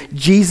see is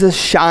Jesus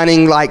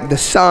shining like the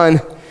sun.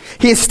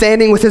 He is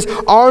standing with his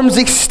arms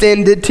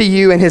extended to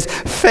you and his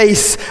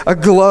face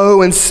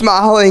aglow and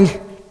smiling.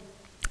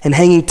 And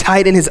hanging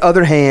tight in his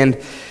other hand,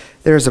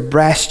 there is a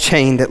brass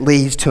chain that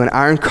leads to an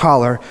iron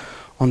collar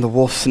on the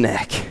wolf's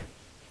neck.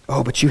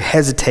 Oh, but you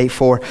hesitate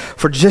for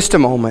just a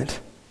moment.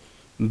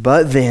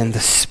 But then the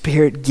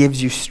Spirit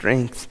gives you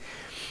strength.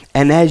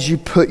 And as you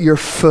put your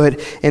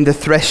foot in the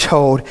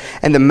threshold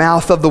and the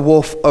mouth of the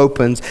wolf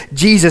opens,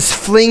 Jesus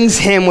flings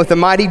him with a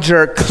mighty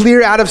jerk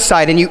clear out of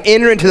sight, and you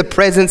enter into the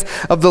presence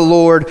of the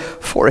Lord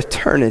for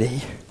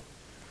eternity.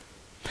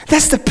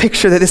 That's the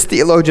picture that this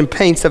theologian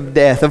paints of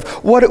death, of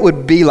what it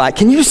would be like.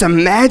 Can you just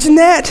imagine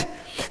that?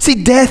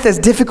 See, death, as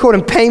difficult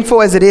and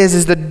painful as it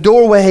is the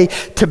doorway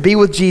to be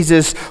with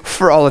Jesus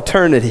for all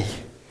eternity.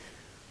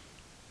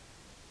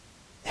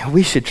 And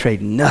we should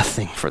trade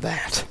nothing for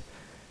that.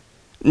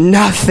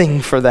 Nothing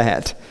for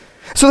that.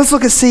 So let's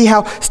look and see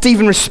how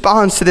Stephen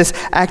responds to this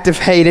act of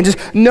hate. And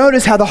just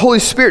notice how the Holy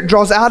Spirit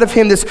draws out of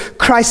him this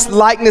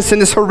Christ-likeness in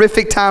this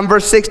horrific time.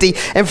 Verse 60,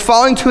 and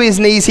falling to his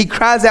knees, he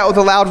cries out with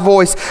a loud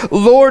voice,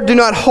 Lord, do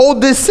not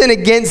hold this sin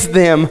against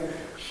them.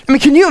 I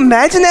mean, can you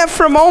imagine that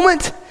for a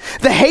moment?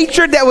 The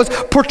hatred that was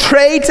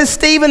portrayed to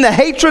Stephen, the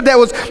hatred that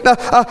was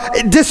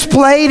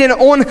displayed and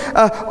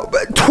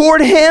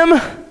toward him.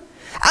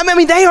 I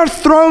mean, they are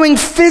throwing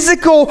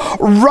physical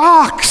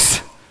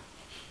rocks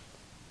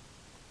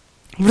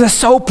with the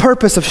sole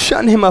purpose of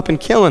shutting him up and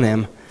killing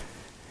him.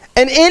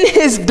 And in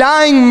his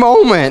dying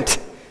moment,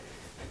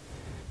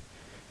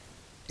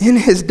 I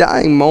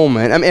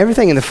mean,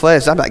 everything in the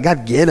flesh, I'm like,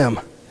 God, get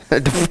them. They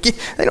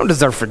don't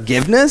deserve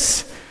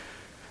forgiveness.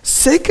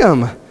 Sick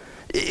them.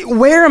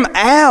 Wear them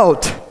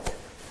out.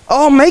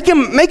 Oh, make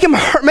him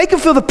hurt, make him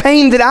feel the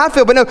pain that I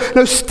feel. But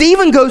no,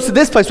 Stephen goes to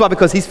this place. Why?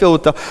 Because he's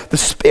filled with the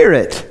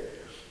Spirit.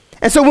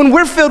 And so when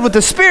we're filled with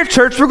the Spirit,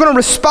 church, we're going to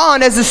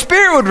respond as the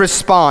Spirit would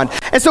respond.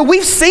 And so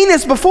we've seen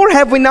this before,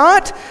 have we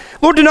not?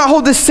 Lord, do not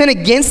hold this sin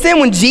against them.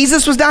 When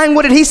Jesus was dying,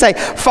 what did he say?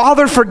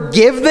 Father,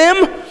 forgive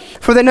them,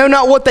 for they know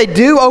not what they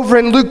do, over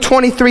in Luke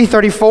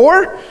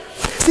 23:34.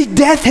 See,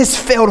 death has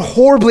failed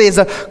horribly as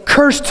a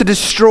curse to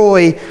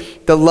destroy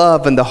the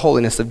love and the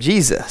holiness of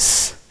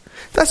Jesus.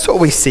 That's what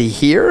we see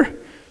here.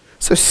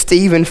 So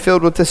Stephen,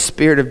 filled with the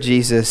Spirit of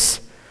Jesus,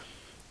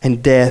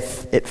 and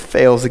death, it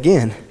fails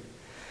again.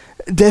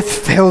 Death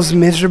fails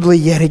miserably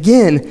yet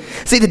again.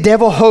 See, the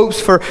devil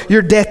hopes for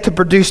your death to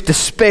produce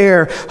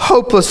despair,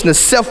 hopelessness,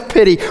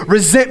 self-pity,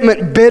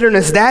 resentment,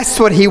 bitterness. That's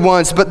what he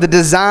wants. But the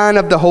design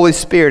of the Holy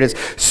Spirit is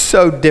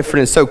so different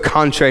and so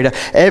contrary to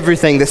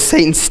everything that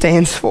Satan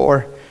stands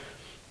for.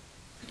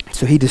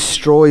 So he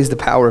destroys the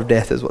power of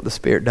death, is what the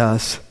Spirit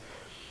does.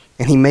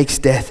 And he makes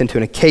death into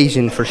an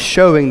occasion for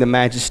showing the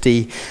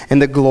majesty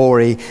and the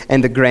glory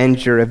and the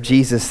grandeur of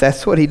Jesus.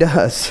 That's what he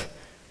does.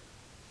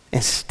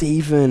 And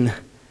Stephen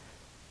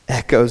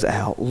echoes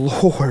out,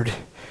 Lord,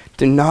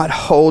 do not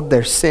hold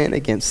their sin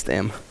against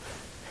them.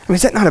 I mean,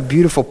 is that not a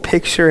beautiful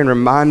picture and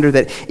reminder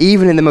that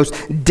even in the most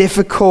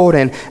difficult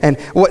and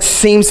what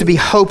seems to be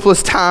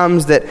hopeless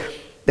times that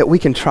we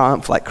can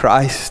triumph like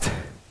Christ?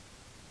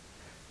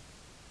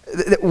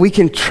 That we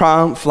can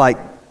triumph like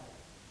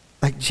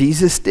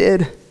Jesus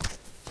did?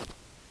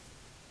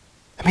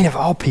 I mean, of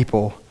all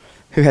people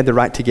who had the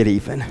right to get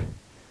even,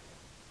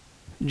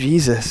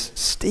 Jesus,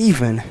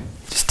 Stephen,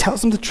 just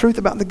tells them the truth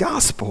about the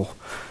gospel.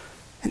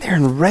 And they're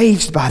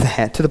enraged by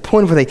that to the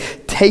point where they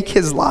take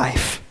his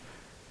life.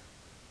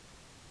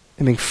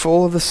 And being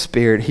full of the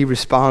Spirit, he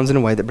responds in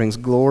a way that brings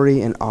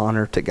glory and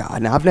honor to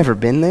God. Now, I've never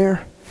been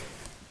there,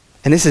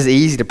 and this is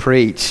easy to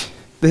preach.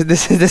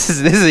 This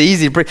is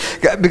easy to preach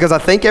because I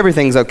think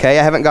everything's okay.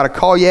 I haven't got a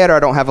call yet, or I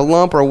don't have a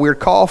lump or a weird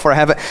cough, or I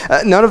haven't.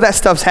 None of that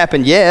stuff's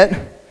happened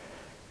yet.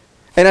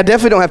 And I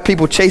definitely don't have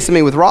people chasing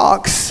me with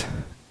rocks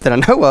that I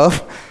know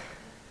of.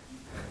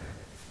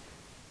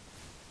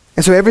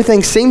 And so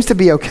everything seems to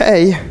be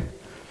okay.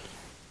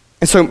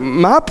 And so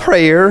my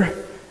prayer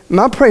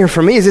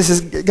for me is this: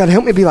 is God,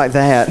 help me be like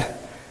that.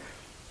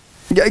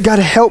 God,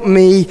 help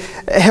me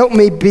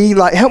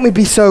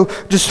be so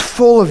just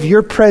full of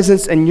your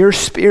presence and your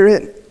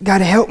Spirit.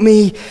 God, help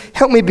me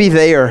be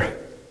there.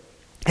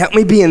 Help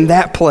me be in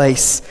that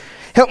place.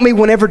 Help me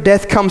whenever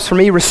death comes for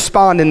me,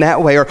 respond in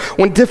that way. Or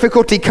when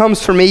difficulty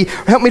comes for me,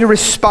 help me to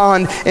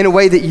respond in a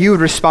way that you would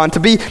respond. To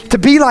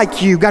be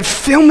like you. God,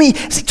 fill me.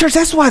 See, church,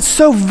 that's why it's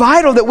so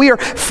vital that we are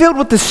filled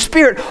with the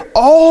Spirit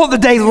all the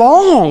day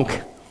long.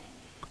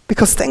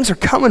 Because things are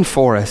coming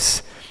for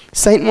us.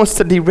 Satan wants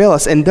to derail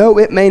us. And though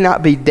it may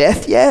not be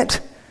death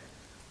yet,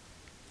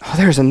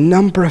 there's a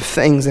number of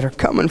things that are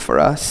coming for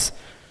us.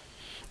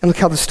 And look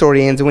how the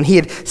story ends. And when he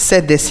had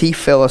said this, he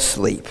fell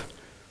asleep.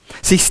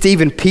 See,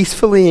 Stephen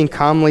peacefully and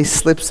calmly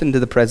slips into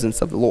the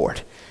presence of the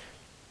Lord.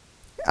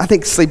 I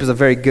think sleep is a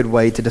very good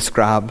way to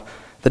describe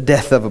the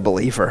death of a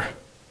believer.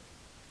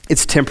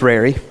 It's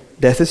temporary.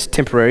 Death is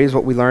temporary, is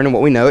what we learn and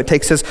what we know. It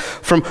takes us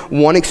from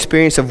one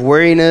experience of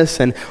weariness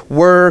and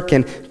work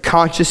and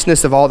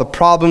consciousness of all the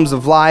problems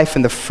of life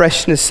and the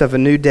freshness of a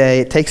new day.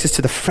 It takes us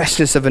to the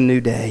freshness of a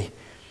new day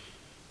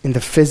in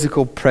the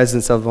physical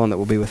presence of the one that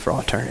we'll be with for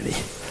all eternity.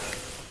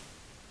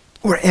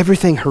 Where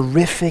everything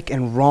horrific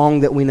and wrong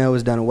that we know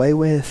is done away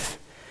with,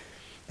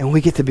 and we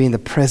get to be in the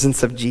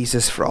presence of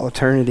Jesus for all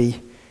eternity.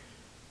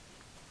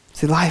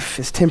 See, life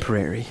is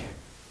temporary.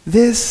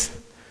 And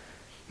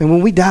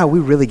when we die, we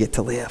really get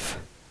to live.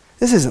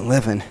 This isn't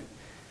living.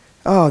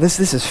 Oh, this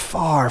is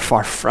far,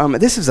 far from it.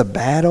 This is a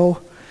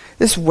battle.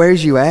 This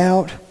wears you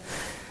out.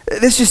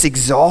 This just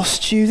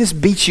exhausts you. This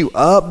beats you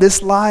up,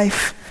 this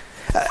life.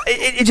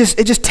 It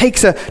just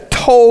takes a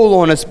toll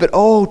on us. But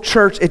oh,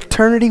 church,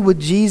 eternity with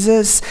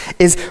Jesus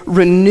is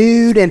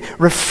renewed and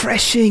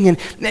refreshing, and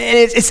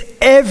it's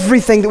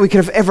everything that we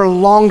could have ever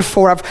longed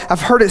for.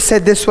 I've heard it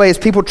said this way as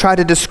people try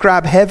to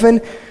describe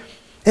heaven.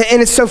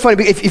 And it's so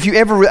funny, if you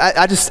ever,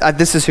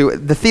 this is who,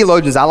 the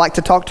theologians I like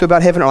to talk to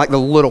about heaven are like the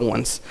little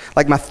ones.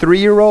 Like my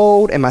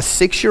 3-year-old and my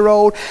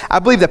 6-year-old. I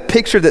believe the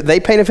picture that they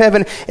paint of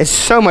heaven is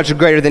so much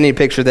greater than any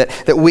picture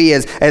that we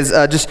as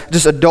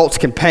just adults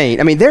can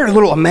paint. I mean, their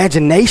little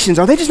imaginations,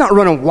 are they just not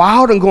running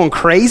wild and going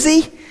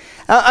crazy?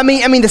 I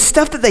mean, the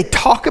stuff that they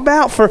talk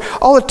about for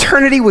all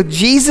eternity with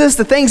Jesus,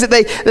 the things that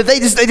they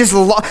just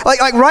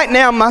like right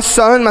now, my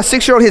son, my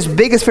 6-year-old, his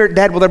biggest favorite,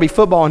 Dad, will there be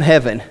football in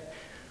heaven?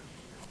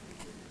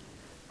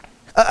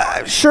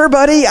 Sure,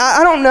 buddy.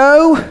 I don't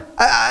know.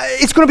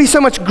 It's going to be so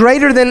much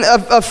greater than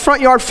a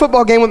front yard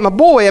football game with my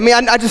boy. I mean,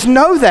 I just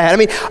know that. I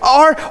mean,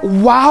 our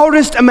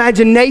wildest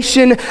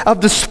imagination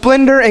of the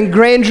splendor and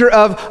grandeur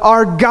of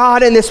our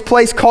God in this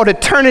place called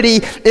eternity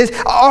is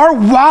our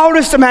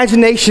wildest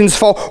imaginations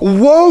fall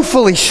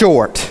woefully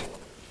short.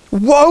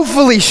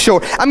 Woefully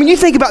short. I mean, you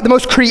think about the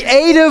most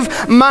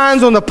creative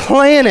minds on the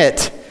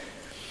planet.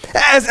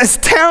 As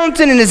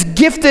talented and as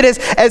gifted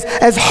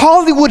as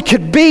Hollywood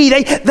could be,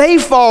 they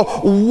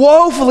fall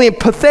woefully and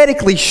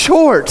pathetically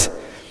short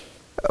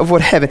of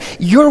what heaven.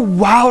 Your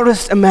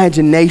wildest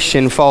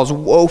imagination falls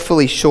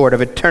woefully short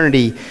of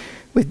eternity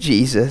with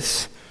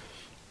Jesus.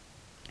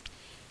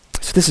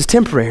 So this is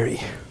temporary.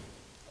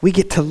 We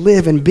get to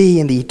live and be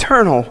in the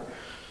eternal.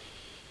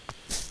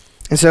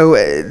 And so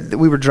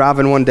we were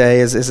driving one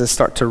day as I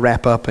start to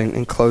wrap up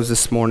and close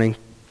this morning.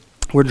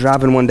 We're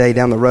driving one day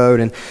down the road,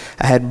 and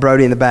I had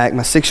Brody in the back,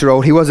 my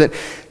 6-year-old. He wasn't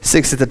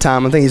 6 at the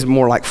time. I think he's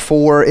more like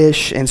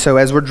 4-ish. And so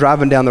as we're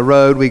driving down the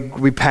road,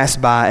 we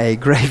passed by a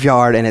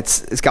graveyard, and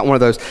it's got one of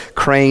those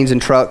cranes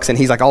and trucks, and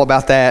he's like all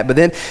about that. But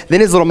then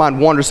his little mind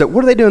wanders. So,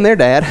 what are they doing there,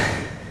 Dad?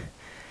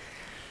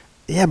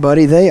 Yeah,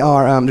 buddy,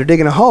 they're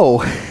digging a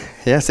hole.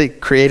 Yeah, see,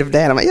 creative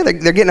dad. I'm like, yeah,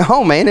 they're getting a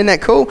hole, man. Isn't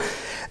that cool?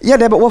 Yeah,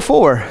 Dad, but what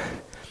for?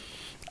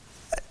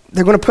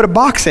 They're going to put a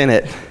box in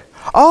it.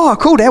 Oh,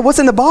 cool, Dad. What's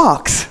in the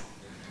box?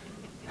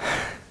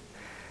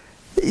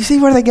 You see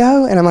where they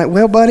go? And I'm like,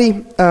 well,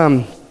 buddy.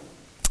 And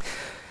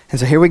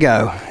so here we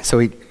go. So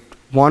we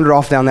wander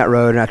off down that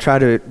road, and I try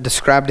to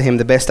describe to him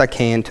the best I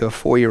can to a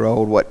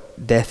 4-year-old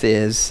what death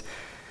is.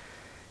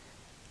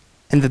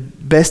 And the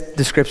best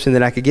description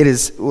that I could get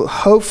is, well,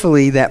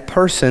 hopefully that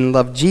person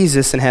loved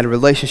Jesus and had a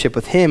relationship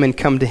with him and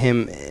come to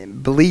him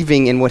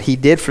believing in what he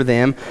did for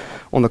them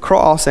on the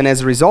cross. And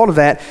as a result of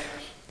that,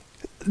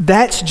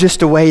 that's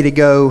just a way to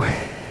go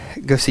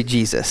see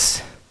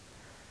Jesus.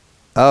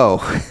 Oh,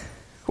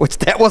 which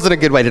that wasn't a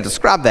good way to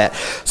describe that.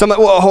 So I'm like,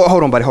 well,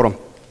 hold on, buddy, hold on.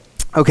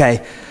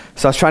 Okay,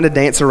 so I was trying to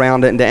dance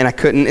around it, and I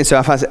couldn't. And so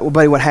I said, well,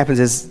 buddy, what happens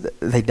is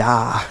they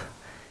die.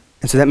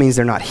 And so that means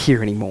they're not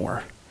here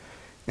anymore.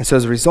 And so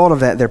as a result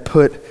of that, they're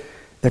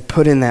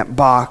put in that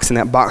box, and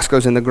that box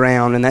goes in the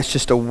ground, and that's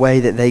just a way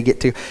that they get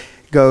to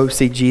go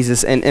see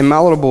Jesus. And my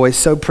little boy is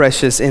so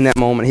precious in that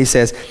moment. He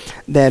says,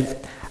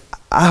 Dad,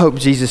 I hope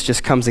Jesus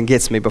just comes and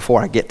gets me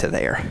before I get to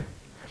there.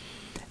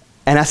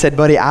 And I said,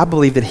 buddy, I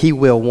believe that he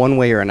will one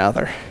way or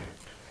another.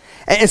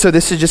 And so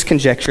this is just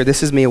conjecture.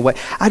 This is me away.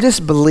 I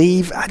just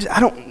believe. I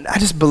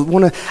just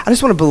want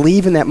to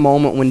believe in that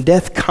moment when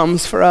death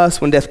comes for us,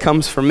 when death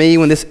comes for me,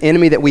 when this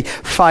enemy that we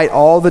fight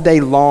all the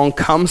day long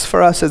comes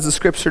for us, as the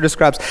scripture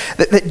describes.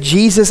 That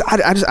Jesus.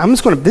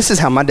 This is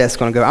how my death's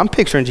going to go. I'm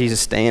picturing Jesus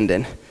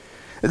standing.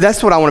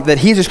 That's what I want. That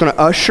he's just going to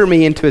usher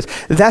me into his.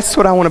 That's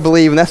what I want to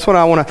believe, and that's what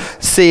I want to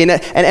see. And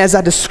as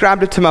I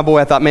described it to my boy,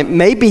 I thought, man,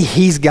 maybe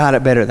he's got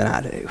it better than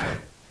I do.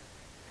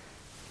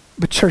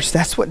 But church,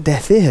 that's what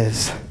death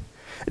is.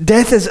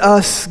 Death is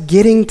us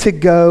getting to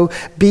go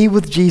be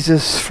with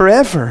Jesus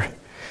forever,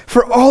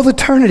 for all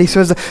eternity.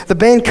 So as the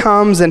band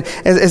comes and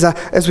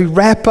as we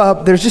wrap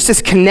up, there's just this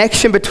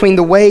connection between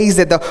the ways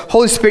that the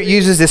Holy Spirit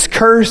uses this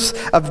curse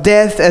of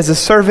death as a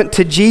servant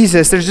to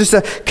Jesus. There's just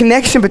a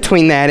connection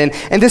between that.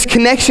 And this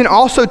connection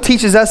also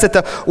teaches us that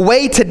the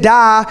way to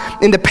die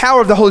in the power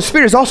of the Holy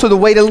Spirit is also the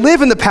way to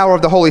live in the power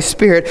of the Holy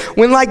Spirit.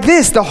 When like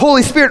this, the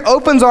Holy Spirit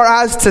opens our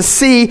eyes to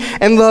see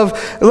and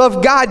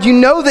love God. You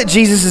know that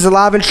Jesus is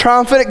alive and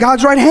triumphant at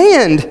God's right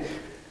hand.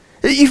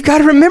 You've got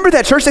to remember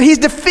that, church, that he's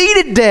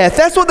defeated death.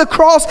 That's what the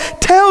cross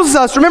tells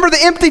us. Remember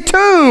the empty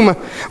tomb.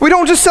 We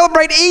don't just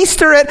celebrate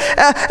Easter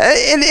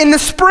in the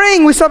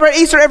spring. We celebrate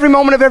Easter every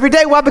moment of every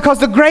day. Why? Because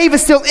the grave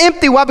is still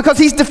empty. Why? Because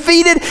he's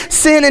defeated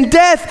sin and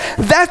death.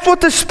 That's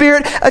what the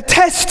Spirit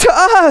attests to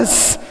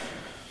us.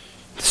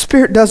 The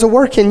Spirit does a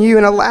work in you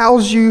and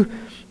allows you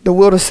the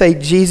will to say,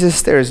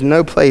 Jesus, there is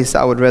no place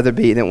I would rather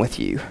be than with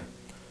you.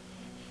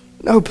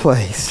 No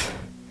place.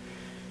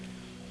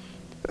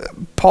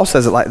 Paul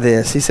says it like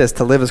this. He says,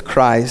 to live is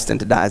Christ and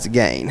to die is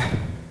gain.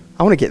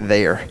 I want to get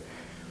there.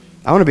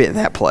 I want to be at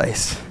that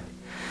place.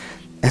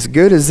 As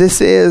good as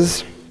this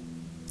is,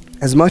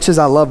 as much as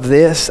I love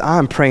this,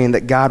 I'm praying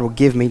that God will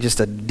give me just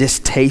a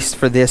distaste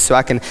for this so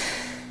I can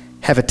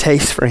have a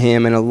taste for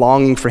him and a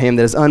longing for him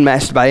that is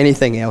unmatched by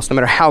anything else. No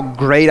matter how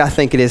great I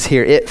think it is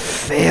here, it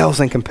fails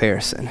in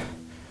comparison.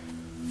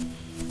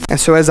 And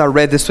so as I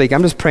read this week,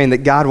 I'm just praying that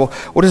God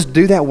will just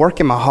do that work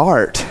in my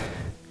heart.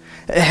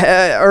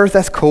 Earth,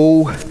 that's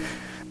cool.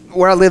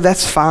 Where I live,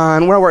 that's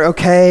fine. Where I work,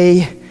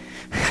 okay.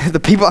 The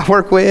people I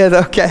work with,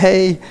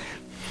 okay.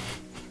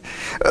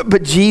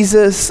 But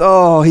Jesus,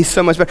 oh, he's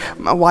so much better.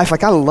 My wife,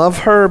 I love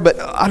her, but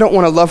I don't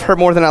want to love her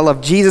more than I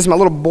love Jesus. My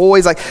little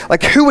boys,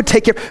 like who would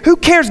take care? Who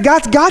cares?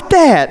 God's got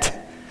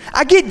that.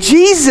 I get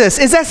Jesus.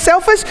 Is that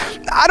selfish?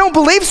 I don't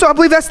believe so. I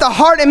believe that's the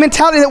heart and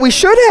mentality that we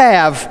should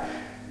have.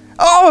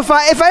 Oh, if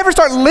I ever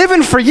start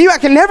living for you, I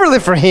can never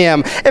live for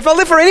him. If I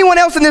live for anyone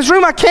else in this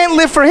room, I can't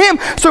live for him.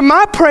 So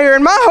my prayer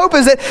and my hope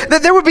is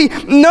that there would be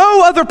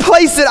no other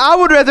place that I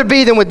would rather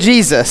be than with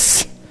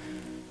Jesus.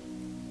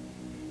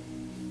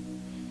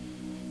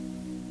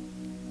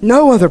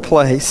 No other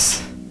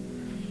place.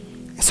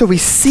 So we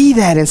see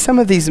that in some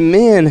of these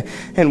men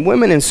and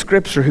women in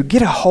Scripture who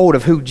get a hold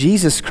of who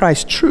Jesus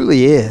Christ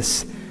truly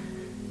is.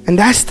 And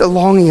that's the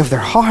longing of their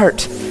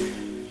heart.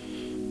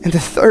 And the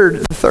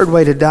third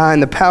way to die in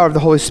the power of the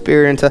Holy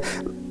Spirit and to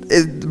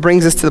it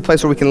brings us to the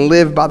place where we can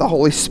live by the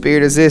Holy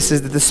Spirit is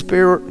that the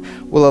Spirit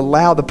will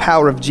allow the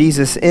power of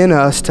Jesus in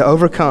us to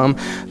overcome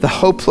the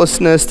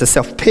hopelessness, the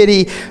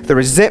self-pity, the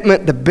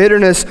resentment, the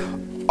bitterness.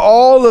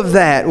 All of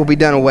that will be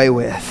done away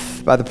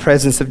with by the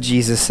presence of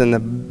Jesus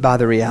and by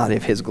the reality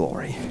of his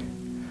glory.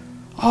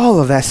 All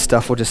of that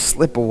stuff will just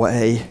slip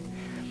away.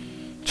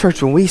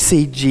 Church, when we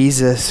see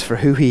Jesus for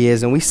who he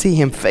is and we see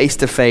him face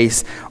to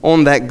face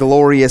on that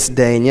glorious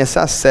day, and yes,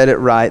 I said it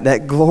right,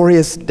 that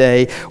glorious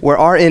day where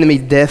our enemy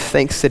death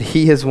thinks that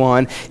he has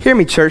won. Hear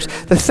me, church.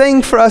 The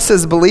thing for us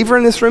as a believer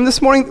in this room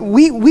this morning,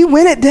 we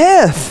win at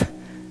death.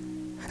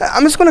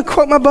 I'm just going to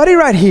quote my buddy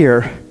right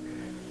here.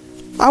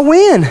 I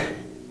win.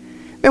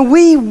 And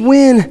we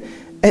win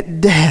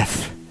at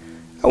death.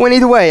 I win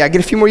either way. I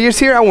get a few more years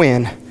here, I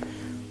win.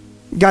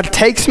 God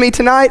takes me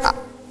tonight,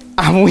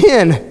 I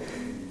win.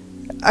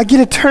 I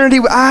get eternity.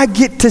 I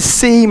get to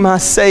see my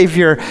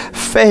Savior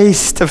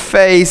face to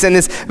face. And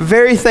this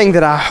very thing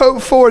that I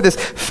hope for, this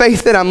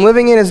faith that I'm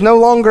living in is no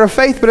longer a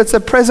faith, but it's a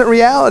present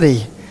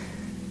reality.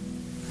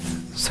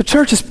 So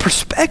church, is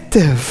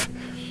perspective.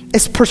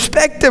 It's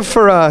perspective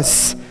for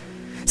us.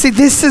 See,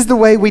 this is the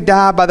way we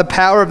die by the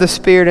power of the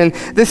Spirit, and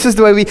this is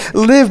the way we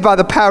live by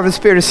the power of the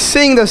Spirit, is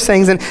seeing those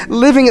things and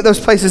living at those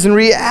places in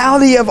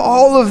reality of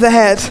all of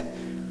that.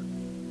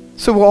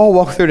 So we'll all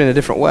walk through it in a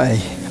different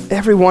way.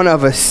 Every one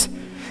of us.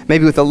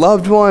 Maybe with a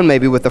loved one,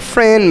 maybe with a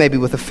friend, maybe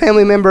with a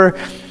family member,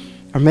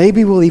 or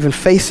maybe we'll even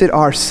face it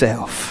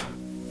ourselves.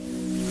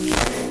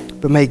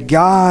 But may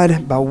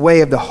God, by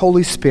way of the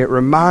Holy Spirit,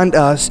 remind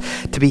us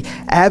to be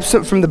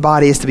absent from the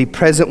body is to be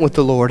present with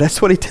the Lord.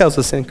 That's what he tells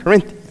us in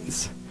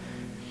Corinthians.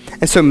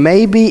 And so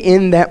maybe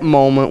in that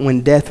moment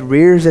when death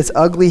rears its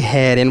ugly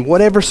head in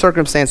whatever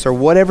circumstance or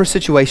whatever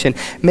situation,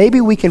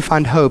 maybe we can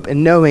find hope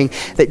in knowing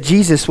that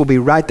Jesus will be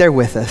right there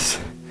with us.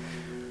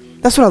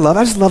 That's what I love.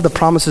 I just love the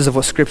promises of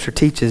what Scripture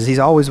teaches. He's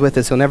always with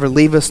us. He'll never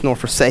leave us nor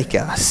forsake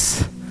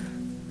us.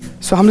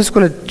 So I'm just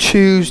going to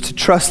choose to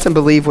trust and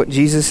believe what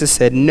Jesus has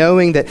said,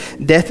 knowing that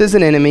death is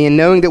an enemy and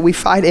knowing that we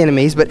fight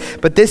enemies,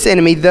 but this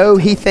enemy, though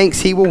he thinks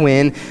he will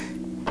win,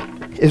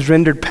 is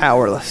rendered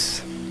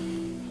powerless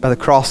by the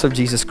cross of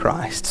Jesus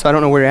Christ. So I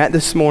don't know where you're at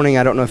this morning.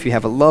 I don't know if you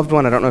have a loved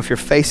one. I don't know if you're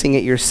facing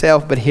it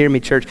yourself, but hear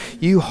me, church.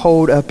 You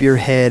hold up your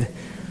head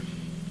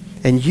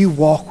and you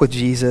walk with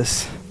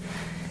Jesus.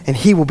 And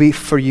he will be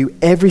for you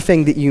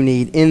everything that you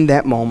need in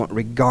that moment,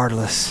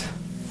 regardless.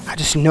 I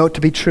just know it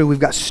to be true. We've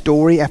got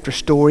story after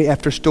story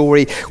after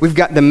story. We've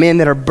got the men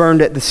that are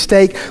burned at the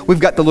stake. We've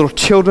got the little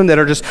children that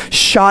are just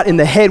shot in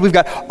the head. We've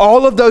got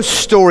all of those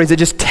stories that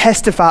just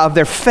testify of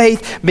their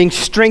faith being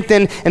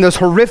strengthened in those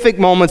horrific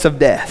moments of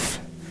death.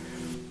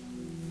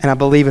 And I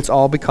believe it's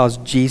all because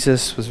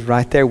Jesus was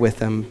right there with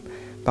them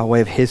by way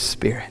of his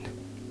Spirit.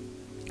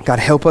 God,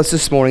 help us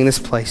this morning in this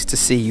place to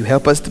see you.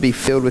 Help us to be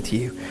filled with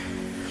you.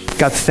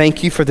 God,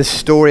 thank you for this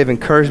story of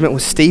encouragement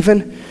with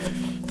Stephen.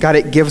 God,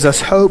 it gives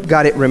us hope.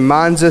 God, it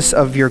reminds us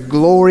of your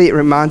glory. It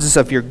reminds us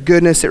of your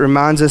goodness. It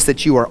reminds us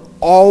that you are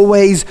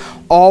always,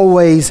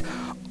 always,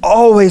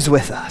 always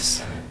with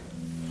us.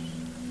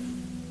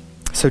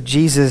 So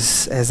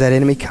Jesus, as that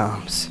enemy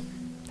comes,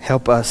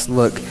 help us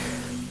look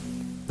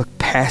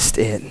past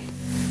it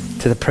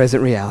to the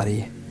present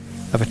reality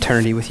of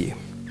eternity with you.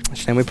 In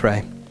your name we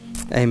pray.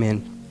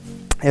 Amen.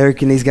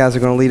 Eric and these guys are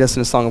going to lead us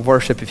in a song of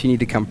worship. If you need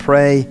to come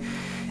pray,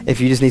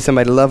 if you just need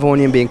somebody to love on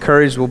you and be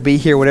encouraged, we'll be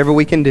here, whatever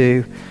we can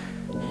do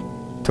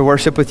to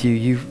worship with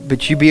you.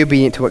 But you be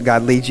obedient to what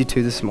God leads you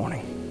to this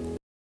morning.